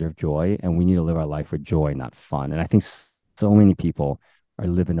the creator of joy, and we need to live our life with joy, not fun. And I think so many people are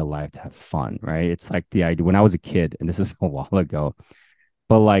living a life to have fun, right? It's like the idea when I was a kid, and this is a while ago,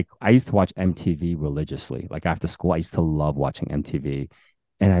 but like I used to watch MTV religiously. Like after school, I used to love watching MTV,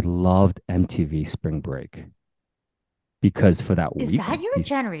 and I loved MTV Spring Break because for that Is week, that your these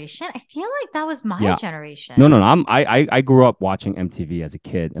generation? I feel like that was my yeah, no, generation. no, no. I grew up watching MTV as a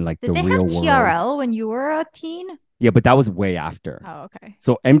kid and like Did the they have real world. TRL when you were a teen? Yeah, but that was way after. Oh, okay.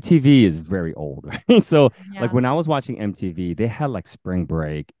 So MTV is very old, right? So like Yeah. when I was watching MTV, they had like Spring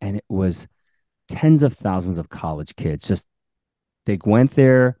Break, and it was tens of thousands of college kids. Just they went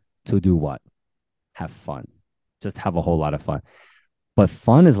there to do what? Have fun. Just have a whole lot of fun. But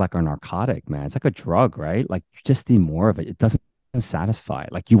fun is like a narcotic, man. It's like a drug, right? Like you just need more of it. It doesn't satisfy.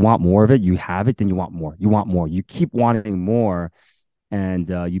 Like you want more of it, you have it, then you want more. You want more. You keep wanting more, and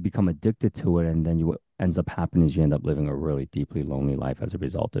you become addicted to it, and then you what ends up happening is you end up living a really deeply lonely life as a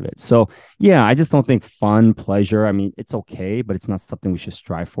result of it. So yeah, I just don't think fun, pleasure, I mean, it's okay, but it's not something we should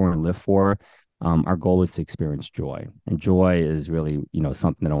strive for and live for. Our goal is to experience joy, and joy is really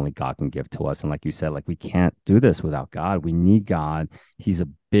something that only God can give to us. And like you said, like we can't do this without God. We need God. He's a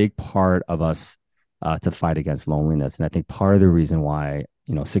big part of us to fight against loneliness. And I think part of the reason why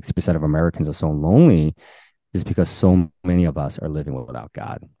 60% of Americans are so lonely is because so many of us are living without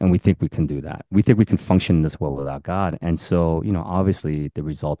God. And we think we can do that. We think we can function in this world without God. And so, obviously the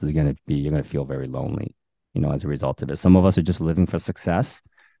result is going to be you're going to feel very lonely, as a result of it. Some of us are just living for success.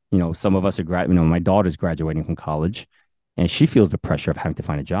 Some of us are, my daughter's graduating from college and she feels the pressure of having to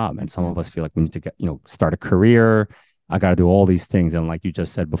find a job. And some of us feel like we need to get, start a career. I got to do all these things. And like you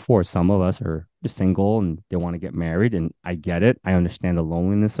just said before, some of us are just single and they want to get married. And I get it. I understand the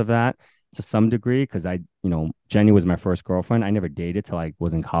loneliness of that to some degree because Jenny was my first girlfriend. I never dated till I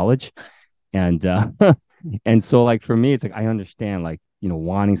was in college, and and so like for me, it's like I understand like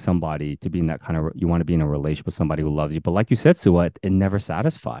wanting somebody to be in that kind of you want to be in a relationship with somebody who loves you, but like you said, Sue, it never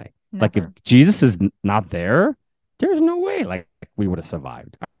satisfy. Like if Never. Jesus is not there, there's no way like we would have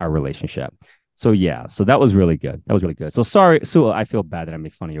survived our relationship. So yeah, so that was really good. That was really good. So sorry, Sue, I feel bad that I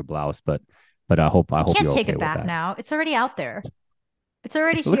made fun of your blouse, but I You hope can't you're take okay it with back that. now. It's already out there. It's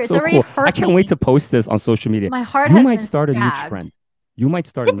already It here. looks It's so already cool. I hurt can't wait me. to post this on social media. My heart You has might been start a new stabbed. trend. You might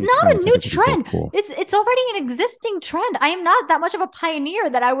start a It's new not trend, a which I new think would be so trend. cool. It's already an existing trend. I am not that much of a pioneer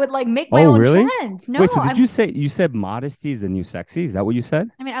that I would like make my Oh, own really? trends. No, Wait, so did I'm you say you said modesty is the new sexy? Is that what you said?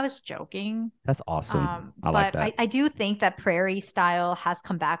 I mean, I was joking. That's awesome. I like But that. I do think that prairie style has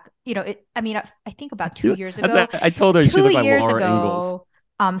come back. I mean, I think about 2 years That's ago, I told her she two looked like years Laura Ingalls.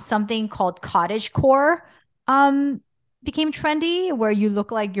 ago, something called cottage core, um, became trendy where you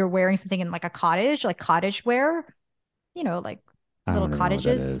look like you're wearing something in like a cottage, like cottage wear, like I don't even know what that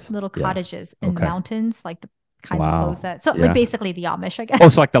is. little Yeah. cottages in the Okay. mountains, like the kinds of clothes Wow. that, so like Yeah. basically the Amish, I Oh,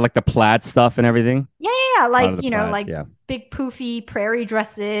 guess. so like the plaid stuff and everything? Yeah, A lot of like, the plaids, like yeah. big poofy prairie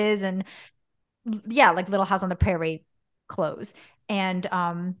dresses and yeah, like Little House on the Prairie clothes. And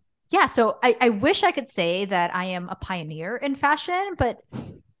yeah, so I wish I could say that I am a pioneer in fashion, but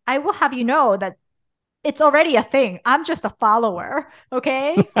I will have you know that it's already a thing. I'm just a follower.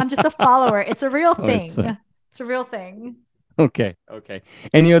 Okay. I'm just a follower. It's a real Oh, it's, thing. It's a real thing. okay. Okay.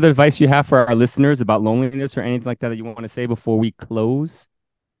 Any other advice you have for our listeners about loneliness or anything like that that you want to say before we close?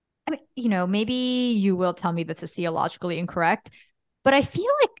 I mean, maybe you will tell me this is theologically incorrect, but I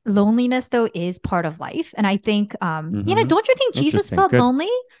feel like loneliness though is part of life. And I think, Mm-hmm. don't you think Jesus Interesting. felt Good. lonely?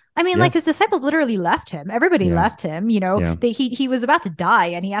 I mean, like his Yes. disciples literally left him. Everybody Yeah. left him. Yeah. He was about to die,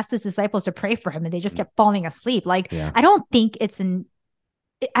 and he asked his disciples to pray for him, and they just Mm. kept falling asleep. Like Yeah. I don't think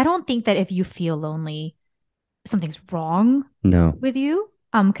that if you feel lonely, something's wrong No. with you.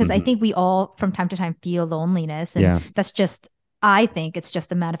 Because I Mm-hmm. think we all from time to time feel loneliness, and Yeah. that's just I think it's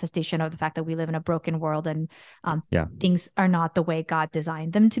just a manifestation of the fact that we live in a broken world and Yeah. things are not the way God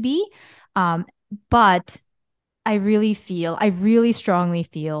designed them to be. But I really strongly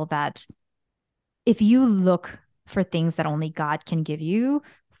feel that if you look for things that only God can give you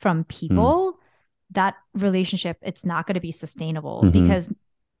from Mm. people, that relationship, it's not going to be sustainable Mm-hmm. because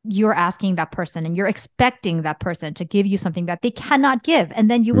you're asking that person and you're expecting that person to give you something that they cannot give. And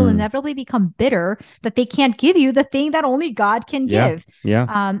then you will Mm. inevitably become bitter that they can't give you the thing that only God can Yeah. give. Yeah.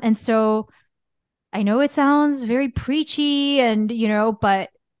 And so I know it sounds very preachy and,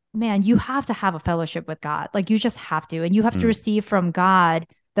 but man, you have to have a fellowship with God. Like you just have to. And you have to Mm. receive from God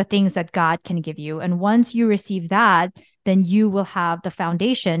the things that God can give you. And once you receive that, then you will have the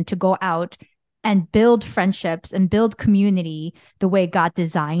foundation to go out and build friendships and build community the way God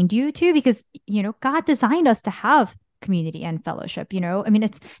designed you to, because, God designed us to have community and fellowship. I mean,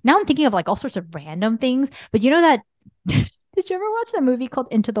 it's now I'm thinking of like all sorts of random things, but you know that did you ever watch that movie called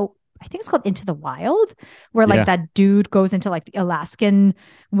I think it's called Into the Wild, where like Yeah. that dude goes into like the Alaskan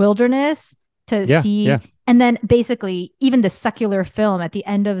wilderness to Yeah. see. Yeah. And then basically, even the secular film at the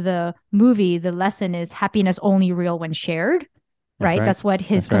end of the movie, the lesson is happiness only real when shared. That's Right. right. That's what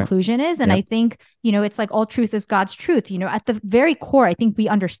his That's right. conclusion is. And I Yep. think, it's like all truth is God's truth. At the very core, I think we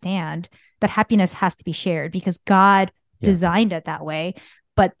understand that happiness has to be shared because God Yeah. designed it that way.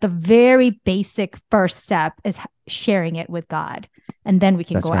 But the very basic first step is sharing it with God. And then we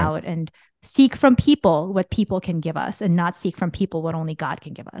can That's go right. out and seek from people what people can give us and not seek from people what only God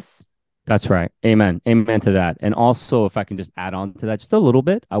can give us. That's right. Amen. Amen to that. And also, if I can just add on to that just a little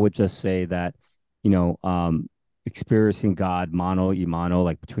bit, I would just say that, you know, experiencing God mano y mano,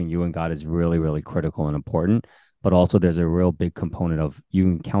 like between you and God, is really, really critical and important. But also, there's a real big component of you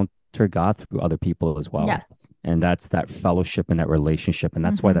encounter God through other people as well. Yes. And that's that fellowship and that relationship. And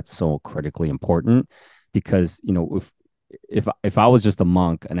that's why Mm-hmm. that's so critically important because, you know, if I was just a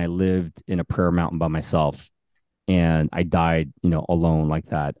monk and I lived in a prayer mountain by myself, and I died, you know, alone like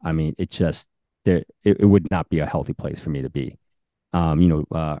that, I mean, it would not be a healthy place for me to be.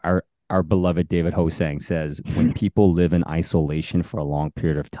 Our beloved David Hosang says, when people live in isolation for a long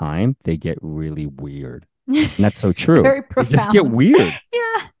period of time, they get really weird. And that's so true. Very They just get profound. weird. Yeah.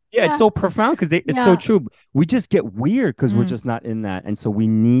 Yeah, it's Yeah. so profound because it's so Yeah. true. We just get weird because we're Mm. just not in that. And so we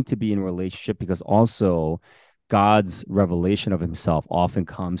need to be in a relationship because also God's revelation of himself often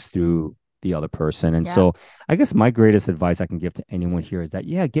comes through the other person. And Yeah. so I guess my greatest advice I can give to anyone here is that,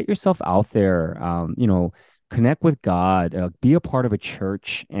 yeah, get yourself out there, connect with God, be a part of a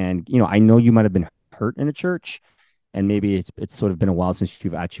church. And, you know, I know you might have been hurt in a church and maybe it's sort of been a while since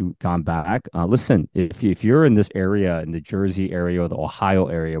you've actually gone back. Listen, if you're in this area, in the Jersey area or the Ohio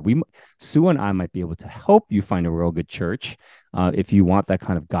area, Sue and I might be able to help you find a real good church if you want that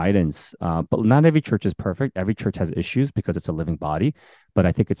kind of guidance. But not every church is perfect. Every church has issues because it's a living body. But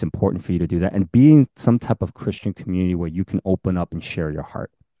I think it's important for you to do that and be in some type of Christian community where you can open up and share your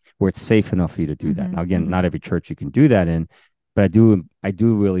heart, where it's safe enough for you to do that. Mm-hmm. Now, again, Mm-hmm. not every church you can do that in, but I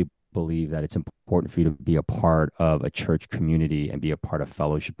do really believe that it's important for you to be a part of a church community and be a part of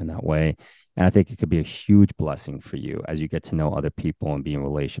fellowship in that way. And I think it could be a huge blessing for you as you get to know other people and be in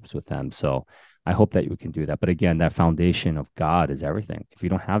relationships with them. So I hope that you can do that. But again, that foundation of God is everything. If you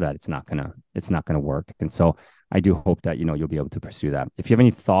don't have that, it's not gonna work. And so I do hope that you'll be able to pursue that. If you have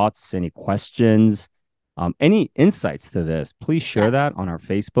any thoughts, any questions, any insights to this, please share that on our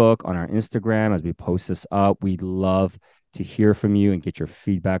Facebook, on our Instagram as we post this up. We'd love to hear from you and get your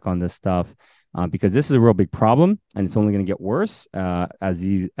feedback on this stuff. Because this is a real big problem, and it's only going to get worse as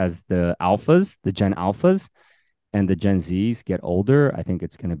the alphas, the Gen Alphas, and the Gen Zs get older. I think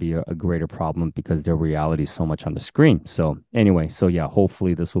it's going to be a greater problem because their reality is so much on the screen. So anyway, yeah,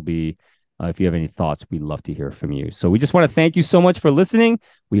 hopefully this will be. If you have any thoughts, we'd love to hear from you. So we just want to thank you so much for listening.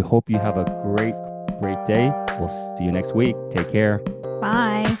 We hope you have a great day. We'll see you next week. Take care.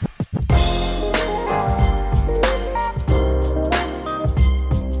 Bye.